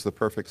himself as the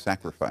perfect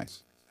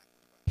sacrifice.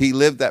 He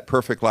lived that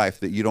perfect life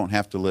that you don't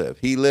have to live.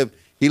 He lived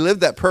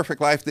that perfect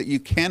life that you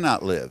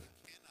cannot live.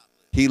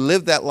 He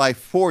lived that life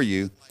for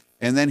you,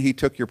 and then he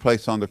took your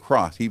place on the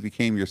cross. He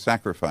became your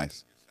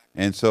sacrifice.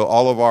 And so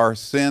all of our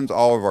sins,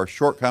 all of our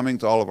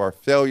shortcomings, all of our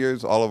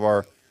failures, all of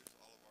our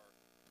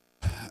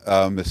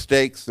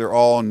mistakes, they're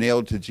all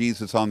nailed to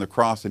Jesus on the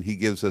cross, and he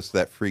gives us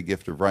that free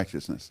gift of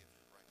righteousness.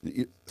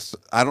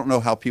 I don't know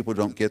how people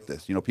don't get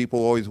this. People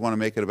always want to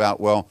make it about,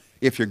 well,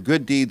 if your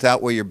good deeds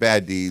outweigh your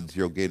bad deeds,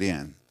 you'll get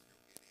in.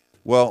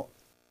 Well,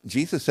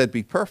 Jesus said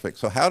be perfect.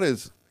 So how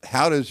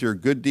does your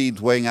good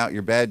deeds weighing out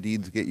your bad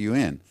deeds get you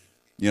in?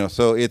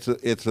 So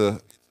it's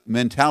a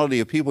mentality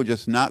of people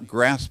just not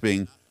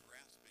grasping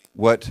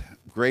what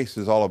grace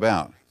is all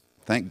about.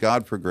 Thank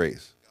God for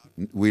grace.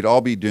 We'd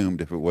all be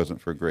doomed if it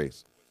wasn't for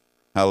grace.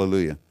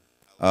 Hallelujah.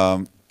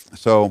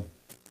 So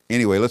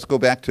anyway, let's go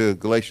back to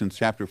Galatians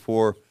chapter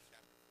 4,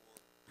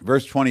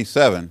 verse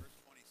 27.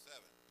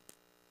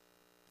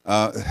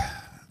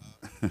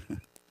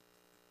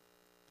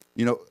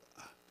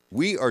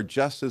 We are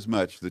just as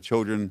much the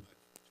children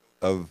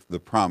of the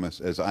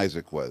promise as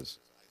Isaac was.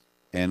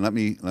 And let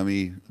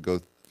me go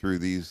through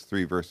these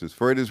 3 verses.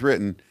 For it is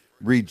written,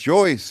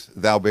 rejoice,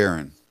 thou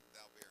barren,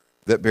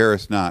 that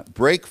bearest not.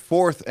 Break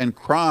forth and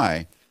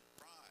cry,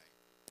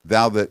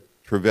 thou that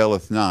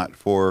travaileth not.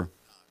 For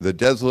the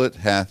desolate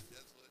hath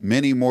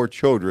many more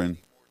children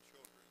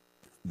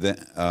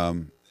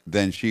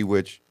than she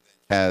which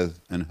has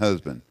an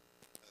husband.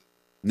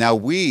 Now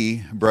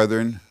we,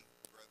 brethren,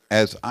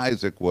 as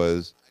Isaac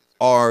was,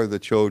 are the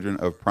children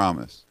of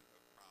promise.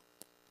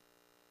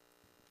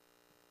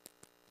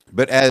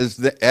 But as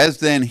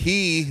then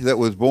he that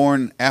was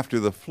born after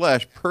the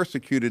flesh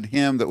persecuted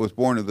him that was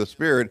born of the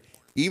Spirit,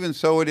 even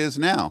so it is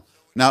now.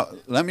 Now,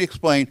 let me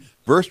explain.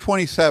 Verse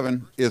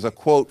 27 is a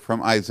quote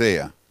from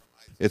Isaiah.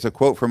 It's a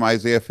quote from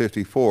Isaiah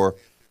 54,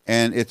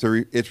 and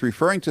it's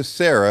referring to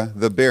Sarah,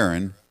 the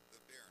barren,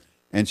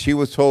 and she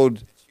was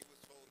told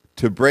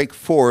to break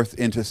forth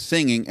into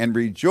singing and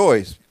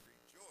rejoice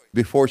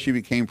before she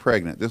became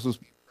pregnant. This was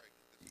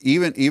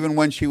even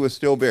when she was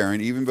still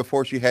barren, even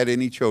before she had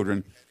any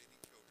children,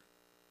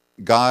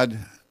 God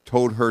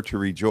told her to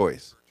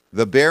rejoice.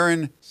 The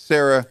barren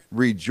Sarah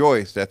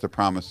rejoiced at the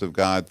promise of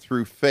God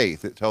through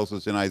faith. It tells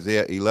us in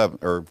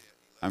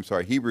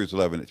Hebrews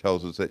 11, it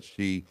tells us that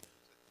she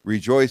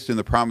rejoiced in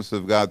the promise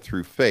of God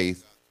through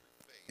faith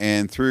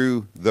and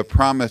through the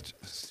promised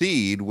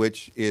seed,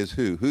 which is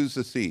who? Who's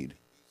the seed?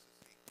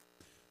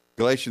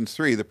 Galatians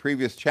 3, the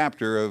previous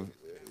chapter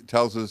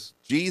tells us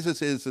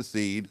Jesus is the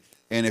seed,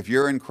 and if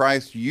you're in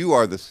Christ, you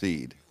are the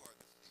seed.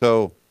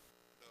 So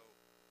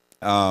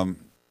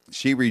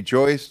she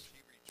rejoiced.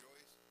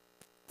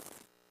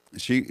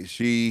 Let's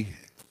see,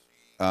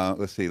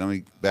 let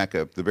me back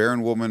up. The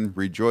barren woman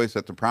rejoiced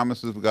at the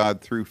promises of God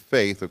through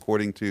faith,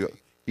 according to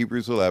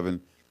Hebrews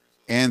 11,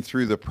 and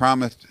through the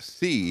promised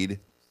seed,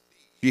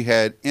 she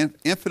had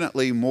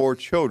infinitely more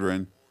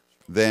children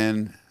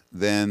than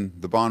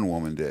the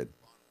bondwoman did.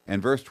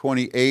 And verse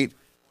 28,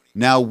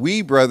 now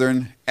we,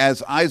 brethren,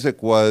 as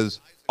Isaac was,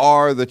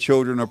 are the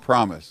children of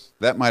promise.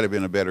 That might have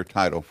been a better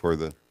title for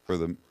the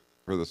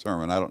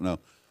sermon. I don't know.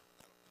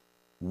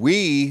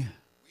 We,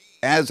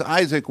 as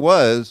Isaac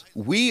was,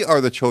 we are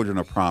the children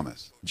of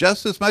promise.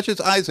 Just as much as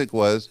Isaac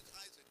was,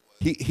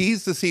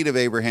 he's the seed of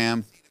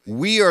Abraham.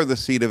 We are the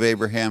seed of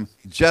Abraham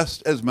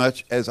just as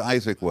much as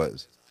Isaac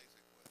was.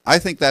 I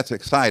think that's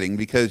exciting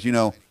because,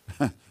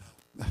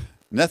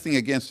 nothing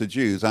against the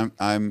Jews.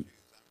 I'm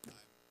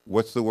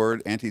what's the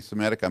word?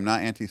 Anti-Semitic. I'm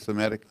not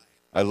anti-Semitic.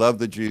 I love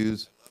the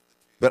Jews.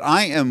 But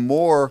I am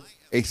more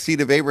a seed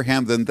of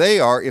Abraham than they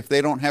are if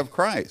they don't have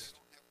Christ.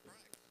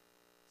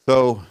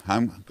 So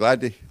I'm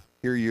glad to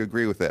hear you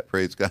agree with that.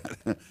 Praise God.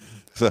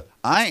 So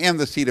I am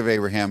the seed of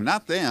Abraham,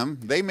 not them.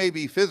 They may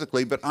be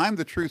physically, but I'm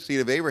the true seed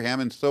of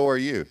Abraham, and so are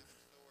you.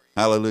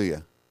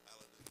 Hallelujah.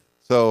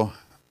 So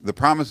the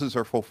promises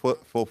are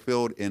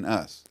fulfilled in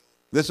us.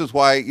 This is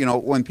why,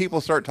 when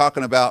people start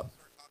talking about,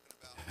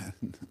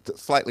 to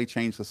slightly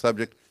change the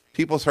subject,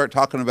 people start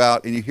talking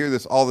about, and you hear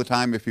this all the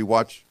time if you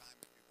watch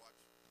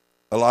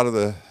a lot of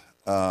the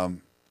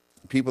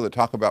people that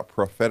talk about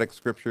prophetic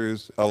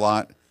scriptures a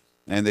lot,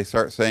 and they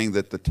start saying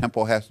that the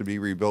temple has to be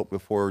rebuilt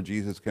before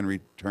Jesus can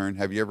return.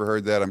 Have you ever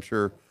heard that? I'm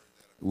sure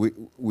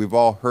we've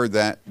all heard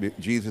that.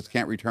 Jesus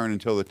can't return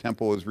until the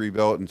temple is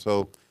rebuilt. And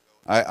so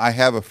I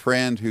have a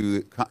friend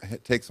who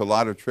takes a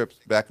lot of trips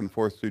back and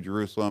forth to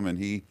Jerusalem, and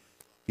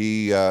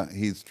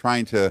he's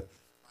trying to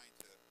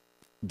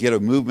get a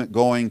movement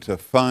going to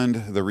fund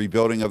the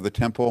rebuilding of the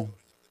temple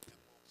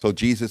so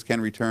Jesus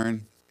can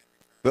return.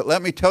 But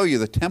let me tell you,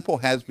 the temple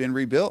has been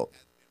rebuilt.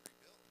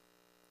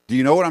 Do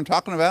you know what I'm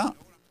talking about?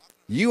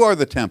 You are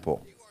the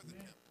temple.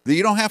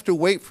 You don't have to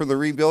wait for the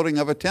rebuilding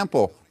of a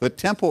temple. The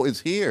temple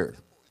is here.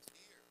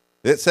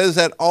 It says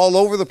that all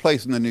over the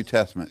place in the New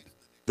Testament,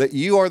 that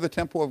you are the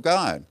temple of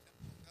God.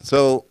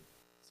 So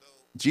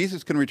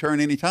Jesus can return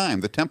anytime.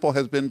 The temple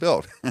has been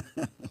built.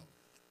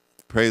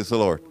 Praise the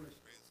Lord.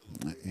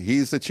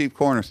 He's the chief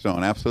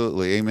cornerstone.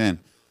 Absolutely. Amen.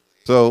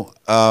 So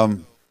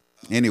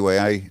anyway,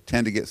 I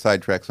tend to get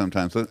sidetracked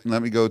sometimes.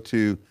 Let me go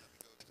to,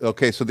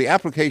 okay, so the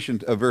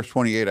application of verse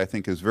 28, I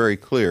think, is very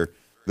clear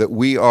that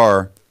we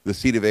are the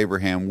seed of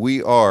Abraham.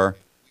 We are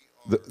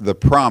the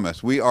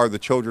promise. We are the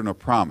children of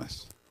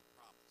promise.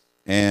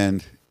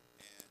 And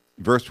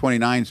verse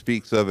 29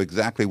 speaks of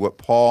exactly what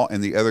Paul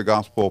and the other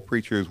gospel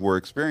preachers were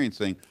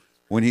experiencing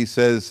when he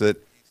says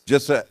that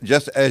just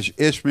as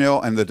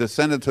Ishmael and the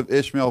descendants of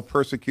Ishmael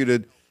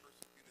persecuted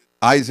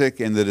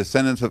Isaac and the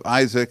descendants of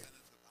Isaac,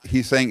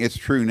 he's saying it's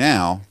true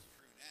now.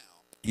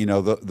 You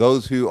know,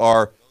 those who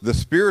are the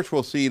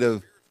spiritual seed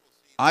of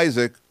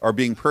Isaac are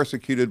being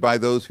persecuted by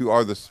those who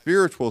are the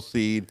spiritual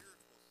seed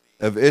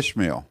of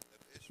Ishmael.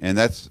 And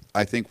that's,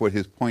 I think, what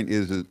his point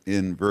is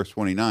in verse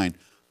 29.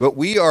 But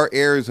we are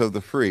heirs of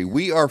the free.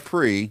 We are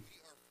free,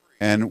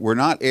 and we're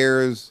not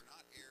heirs.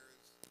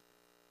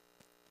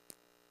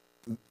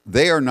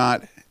 They are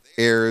not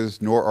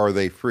heirs, nor are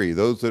they free.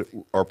 Those that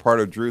are part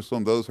of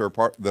Jerusalem, those who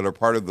are that are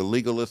part of the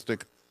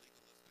legalistic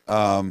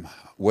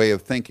way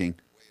of thinking.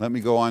 Let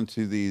me go on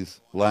to these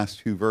last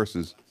two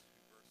verses.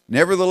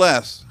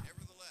 Nevertheless,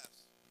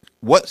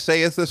 what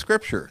saith the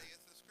Scripture?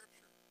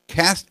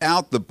 Cast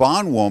out the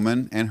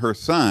bondwoman and her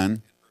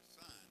son,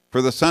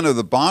 for the son of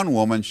the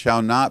bondwoman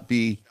shall not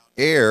be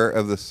heir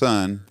of the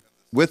son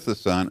with the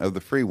son of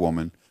the free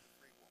woman.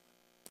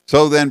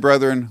 So then,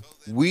 brethren,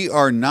 we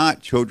are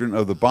not children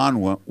of the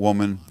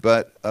bondwoman,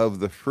 but of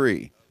the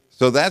free.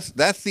 So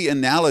that's the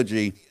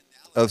analogy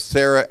of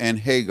Sarah and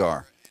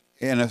Hagar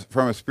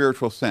from a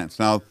spiritual sense.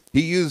 Now,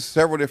 he used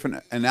several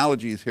different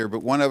analogies here,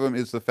 but one of them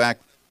is the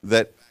fact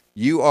that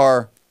you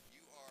are,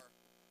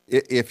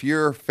 if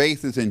your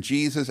faith is in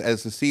Jesus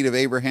as the seed of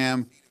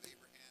Abraham,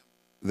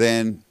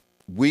 then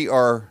we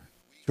are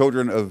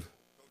children of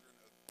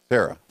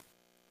Sarah.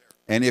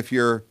 And if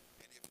you're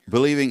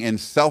believing in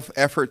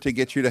self-effort to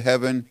get you to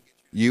heaven,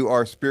 you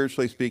are,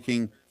 spiritually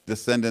speaking,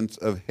 descendants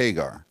of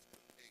Hagar.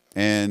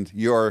 And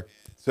you're,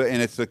 so,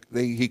 and it's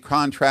he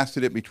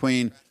contrasted it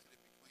between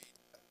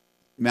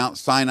Mount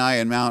Sinai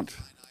and Mount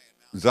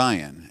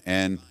Zion,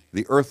 and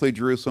the earthly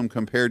Jerusalem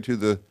compared to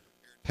the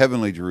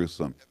heavenly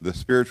Jerusalem, the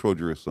spiritual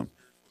Jerusalem.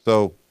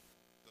 So,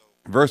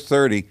 verse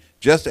 30,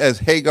 just as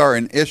Hagar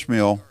and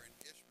Ishmael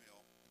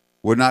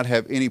would not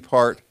have any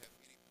part.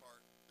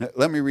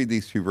 Let me read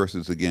these two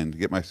verses again to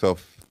get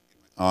myself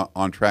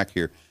on track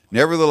here.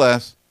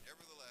 Nevertheless,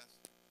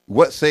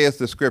 what saith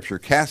the Scripture?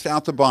 Cast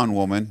out the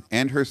bondwoman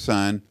and her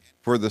son,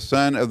 for the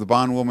son of the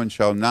bondwoman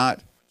shall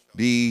not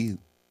be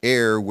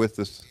heir with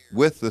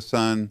the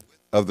son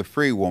of the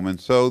free woman.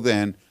 So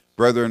then,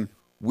 brethren,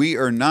 we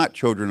are not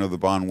children of the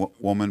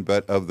bondwoman,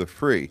 but of the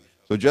free.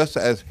 So just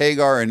as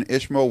Hagar and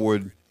Ishmael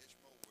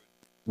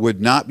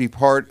would not be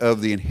part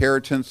of the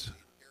inheritance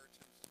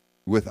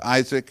with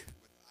Isaac,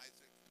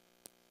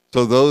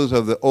 so those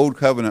of the old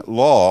covenant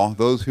law,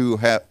 those who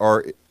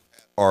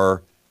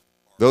are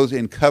those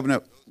in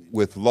covenant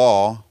with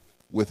law,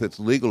 with its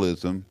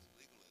legalism,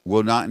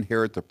 will not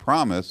inherit the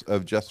promise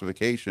of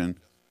justification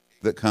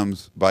that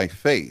comes by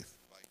faith.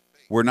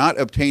 We're not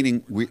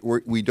obtaining,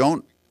 we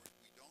don't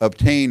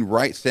obtain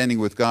right standing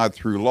with God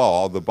through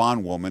law, the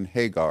bondwoman,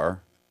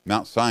 Hagar,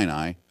 Mount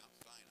Sinai,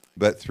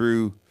 but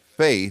through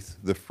faith,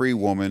 the free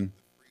woman,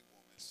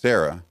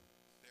 Sarah,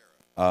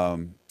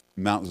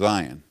 Mount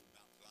Zion.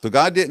 So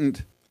God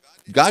didn't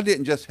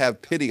just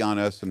have pity on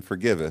us and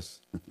forgive us.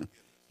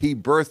 He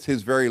birthed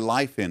his very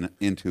life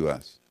into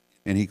us,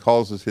 and he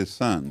calls us his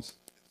sons.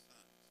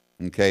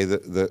 Okay,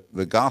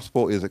 the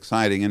gospel is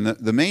exciting, and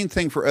the main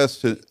thing for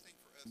us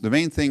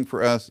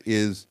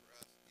is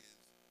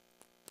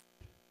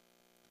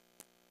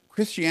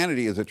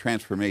Christianity is a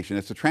transformation.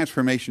 It's a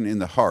transformation in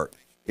the heart.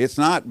 It's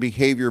not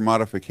behavior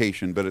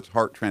modification, but it's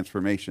heart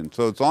transformation.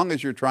 So as long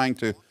as you're trying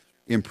to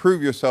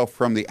improve yourself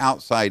from the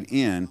outside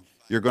in,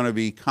 you're going to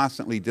be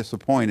constantly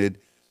disappointed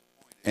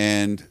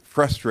and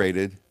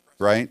frustrated,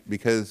 right?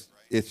 Because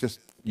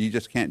you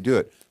just can't do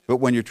it. But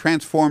when you're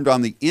transformed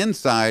on the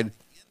inside,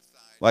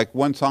 like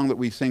one song that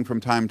we sing from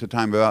time to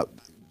time about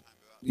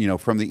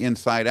from the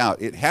inside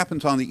out. It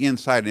happens on the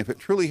inside, and if it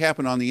truly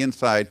happened on the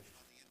inside,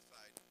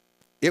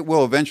 it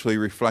will eventually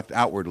reflect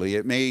outwardly.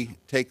 It may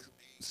take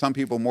some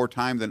people more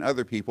time than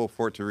other people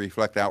for it to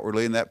reflect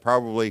outwardly, and that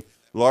probably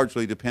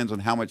largely depends on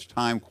how much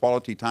time,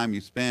 quality time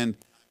you spend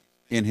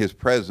in His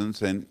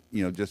presence, and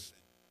just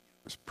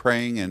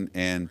praying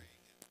and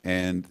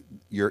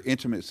your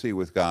intimacy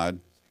with God,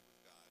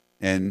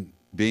 and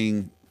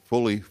being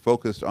fully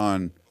focused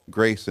on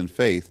grace and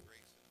faith.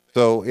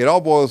 So it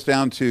all boils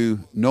down to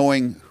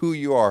knowing who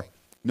you are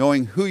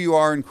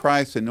in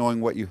Christ, and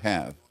knowing what you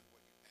have.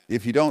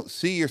 If you don't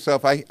see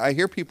yourself, I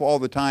hear people all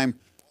the time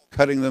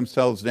cutting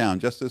themselves down.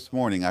 Just this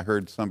morning, I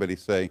heard somebody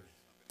say,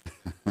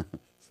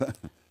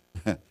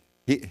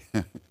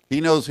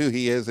 he knows who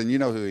he is, and you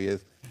know who he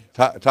is,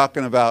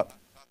 talking about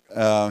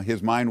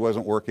his mind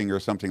wasn't working or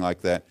something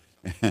like that.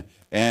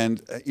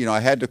 And, I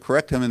had to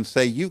correct him and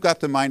say, you've got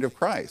the mind of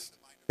Christ,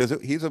 because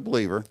he's a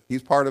believer.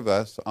 He's part of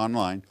us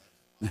online.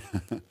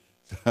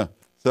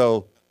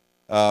 So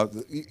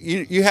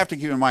you have to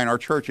keep in mind, our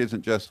church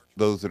isn't just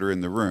those that are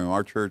in the room.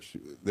 Our church,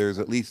 there's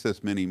at least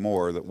this many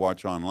more that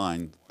watch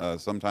online.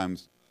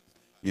 Sometimes,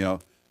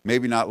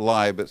 maybe not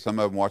live, but some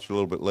of them watch a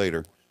little bit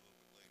later.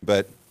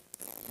 But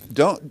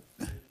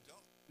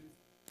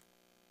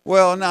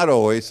well, not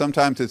always.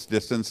 Sometimes it's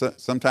distance.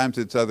 Sometimes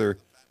it's other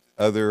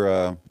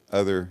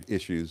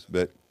issues.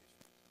 But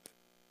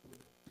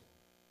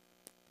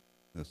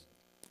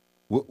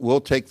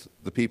we'll take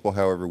the people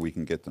however we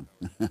can get them.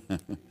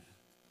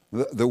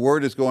 The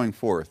word is going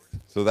forth,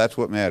 so that's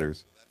what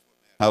matters.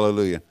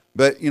 Hallelujah.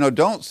 But,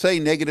 don't say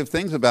negative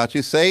things about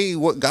you. Say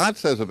what God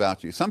says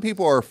about you. Some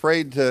people are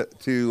afraid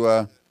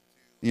to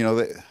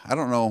I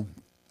don't know,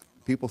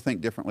 people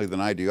think differently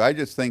than I do. I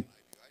just think,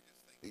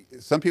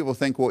 some people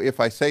think, well, if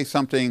I say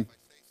something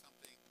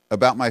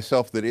about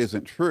myself that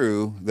isn't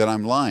true, then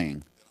I'm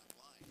lying.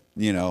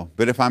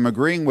 But if I'm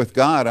agreeing with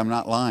God, I'm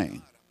not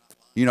lying.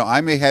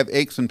 I may have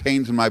aches and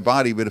pains in my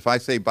body, but if I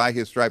say by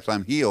His stripes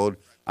I'm healed,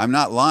 I'm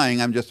not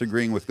lying, I'm just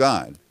agreeing with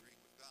God.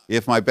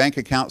 If my bank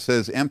account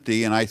says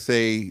empty and I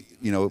say,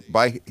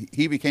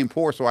 He became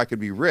poor so I could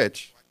be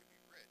rich,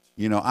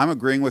 I'm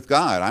agreeing with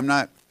God. I'm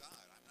not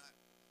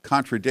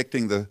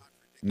contradicting the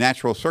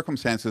natural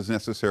circumstances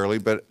necessarily,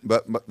 but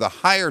the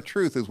higher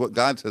truth is what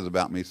God says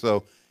about me.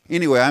 So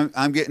anyway,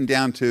 I'm getting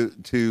down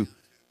to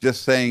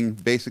just saying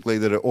basically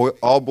that it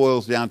all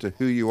boils down to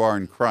who you are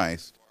in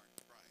Christ,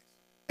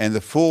 and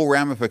the full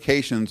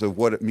ramifications of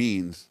what it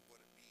means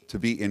to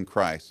be in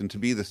Christ and to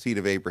be the seed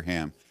of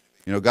Abraham.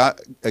 God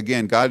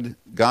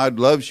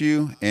loves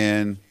you,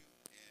 and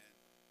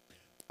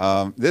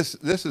this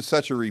is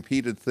such a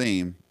repeated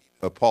theme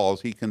of Paul's.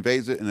 He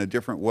conveys it in a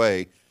different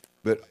way,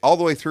 but all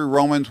the way through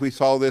Romans we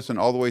saw this, and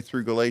all the way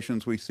through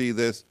Galatians we see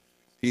this.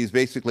 He's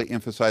basically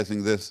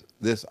emphasizing this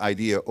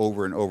idea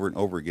over and over and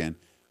over again.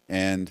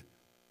 And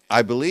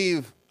I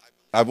believe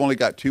I've only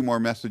got 2 more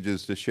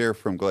messages to share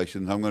from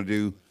Galatians. I'm going to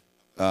do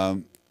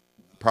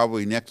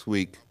probably next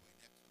week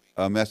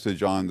a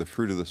message on the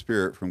fruit of the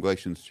Spirit from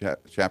Galatians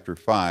chapter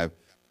 5,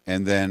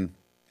 and then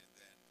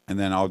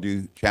I'll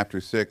do chapter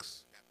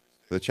 6.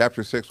 The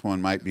chapter 6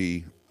 one I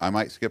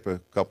might skip a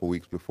couple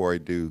weeks before I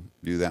do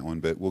that one,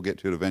 but we'll get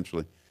to it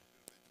eventually.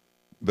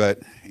 But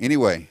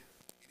anyway,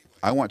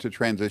 I want to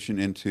transition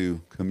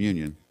into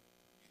communion.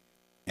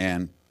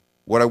 And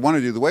what I want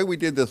to do, the way we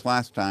did this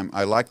last time,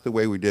 I like the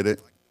way we did it.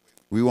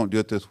 We won't do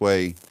it this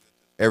way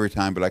every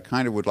time, but I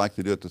kind of would like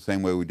to do it the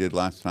same way we did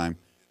last time.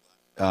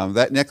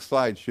 That next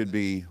slide should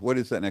be, what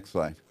is that next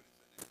slide?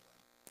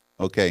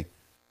 Okay,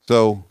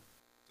 so,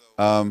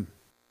 brother,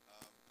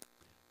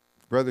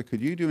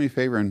 could you do me a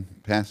favor and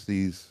pass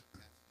these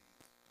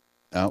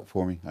out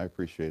for me? I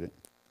appreciate it.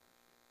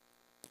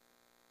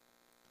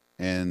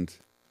 And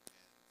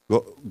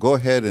go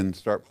ahead and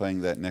start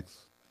playing that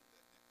next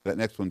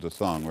one's a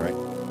song, right?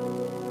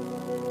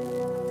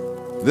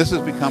 This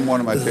has become one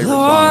of my favorite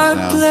songs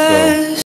now. So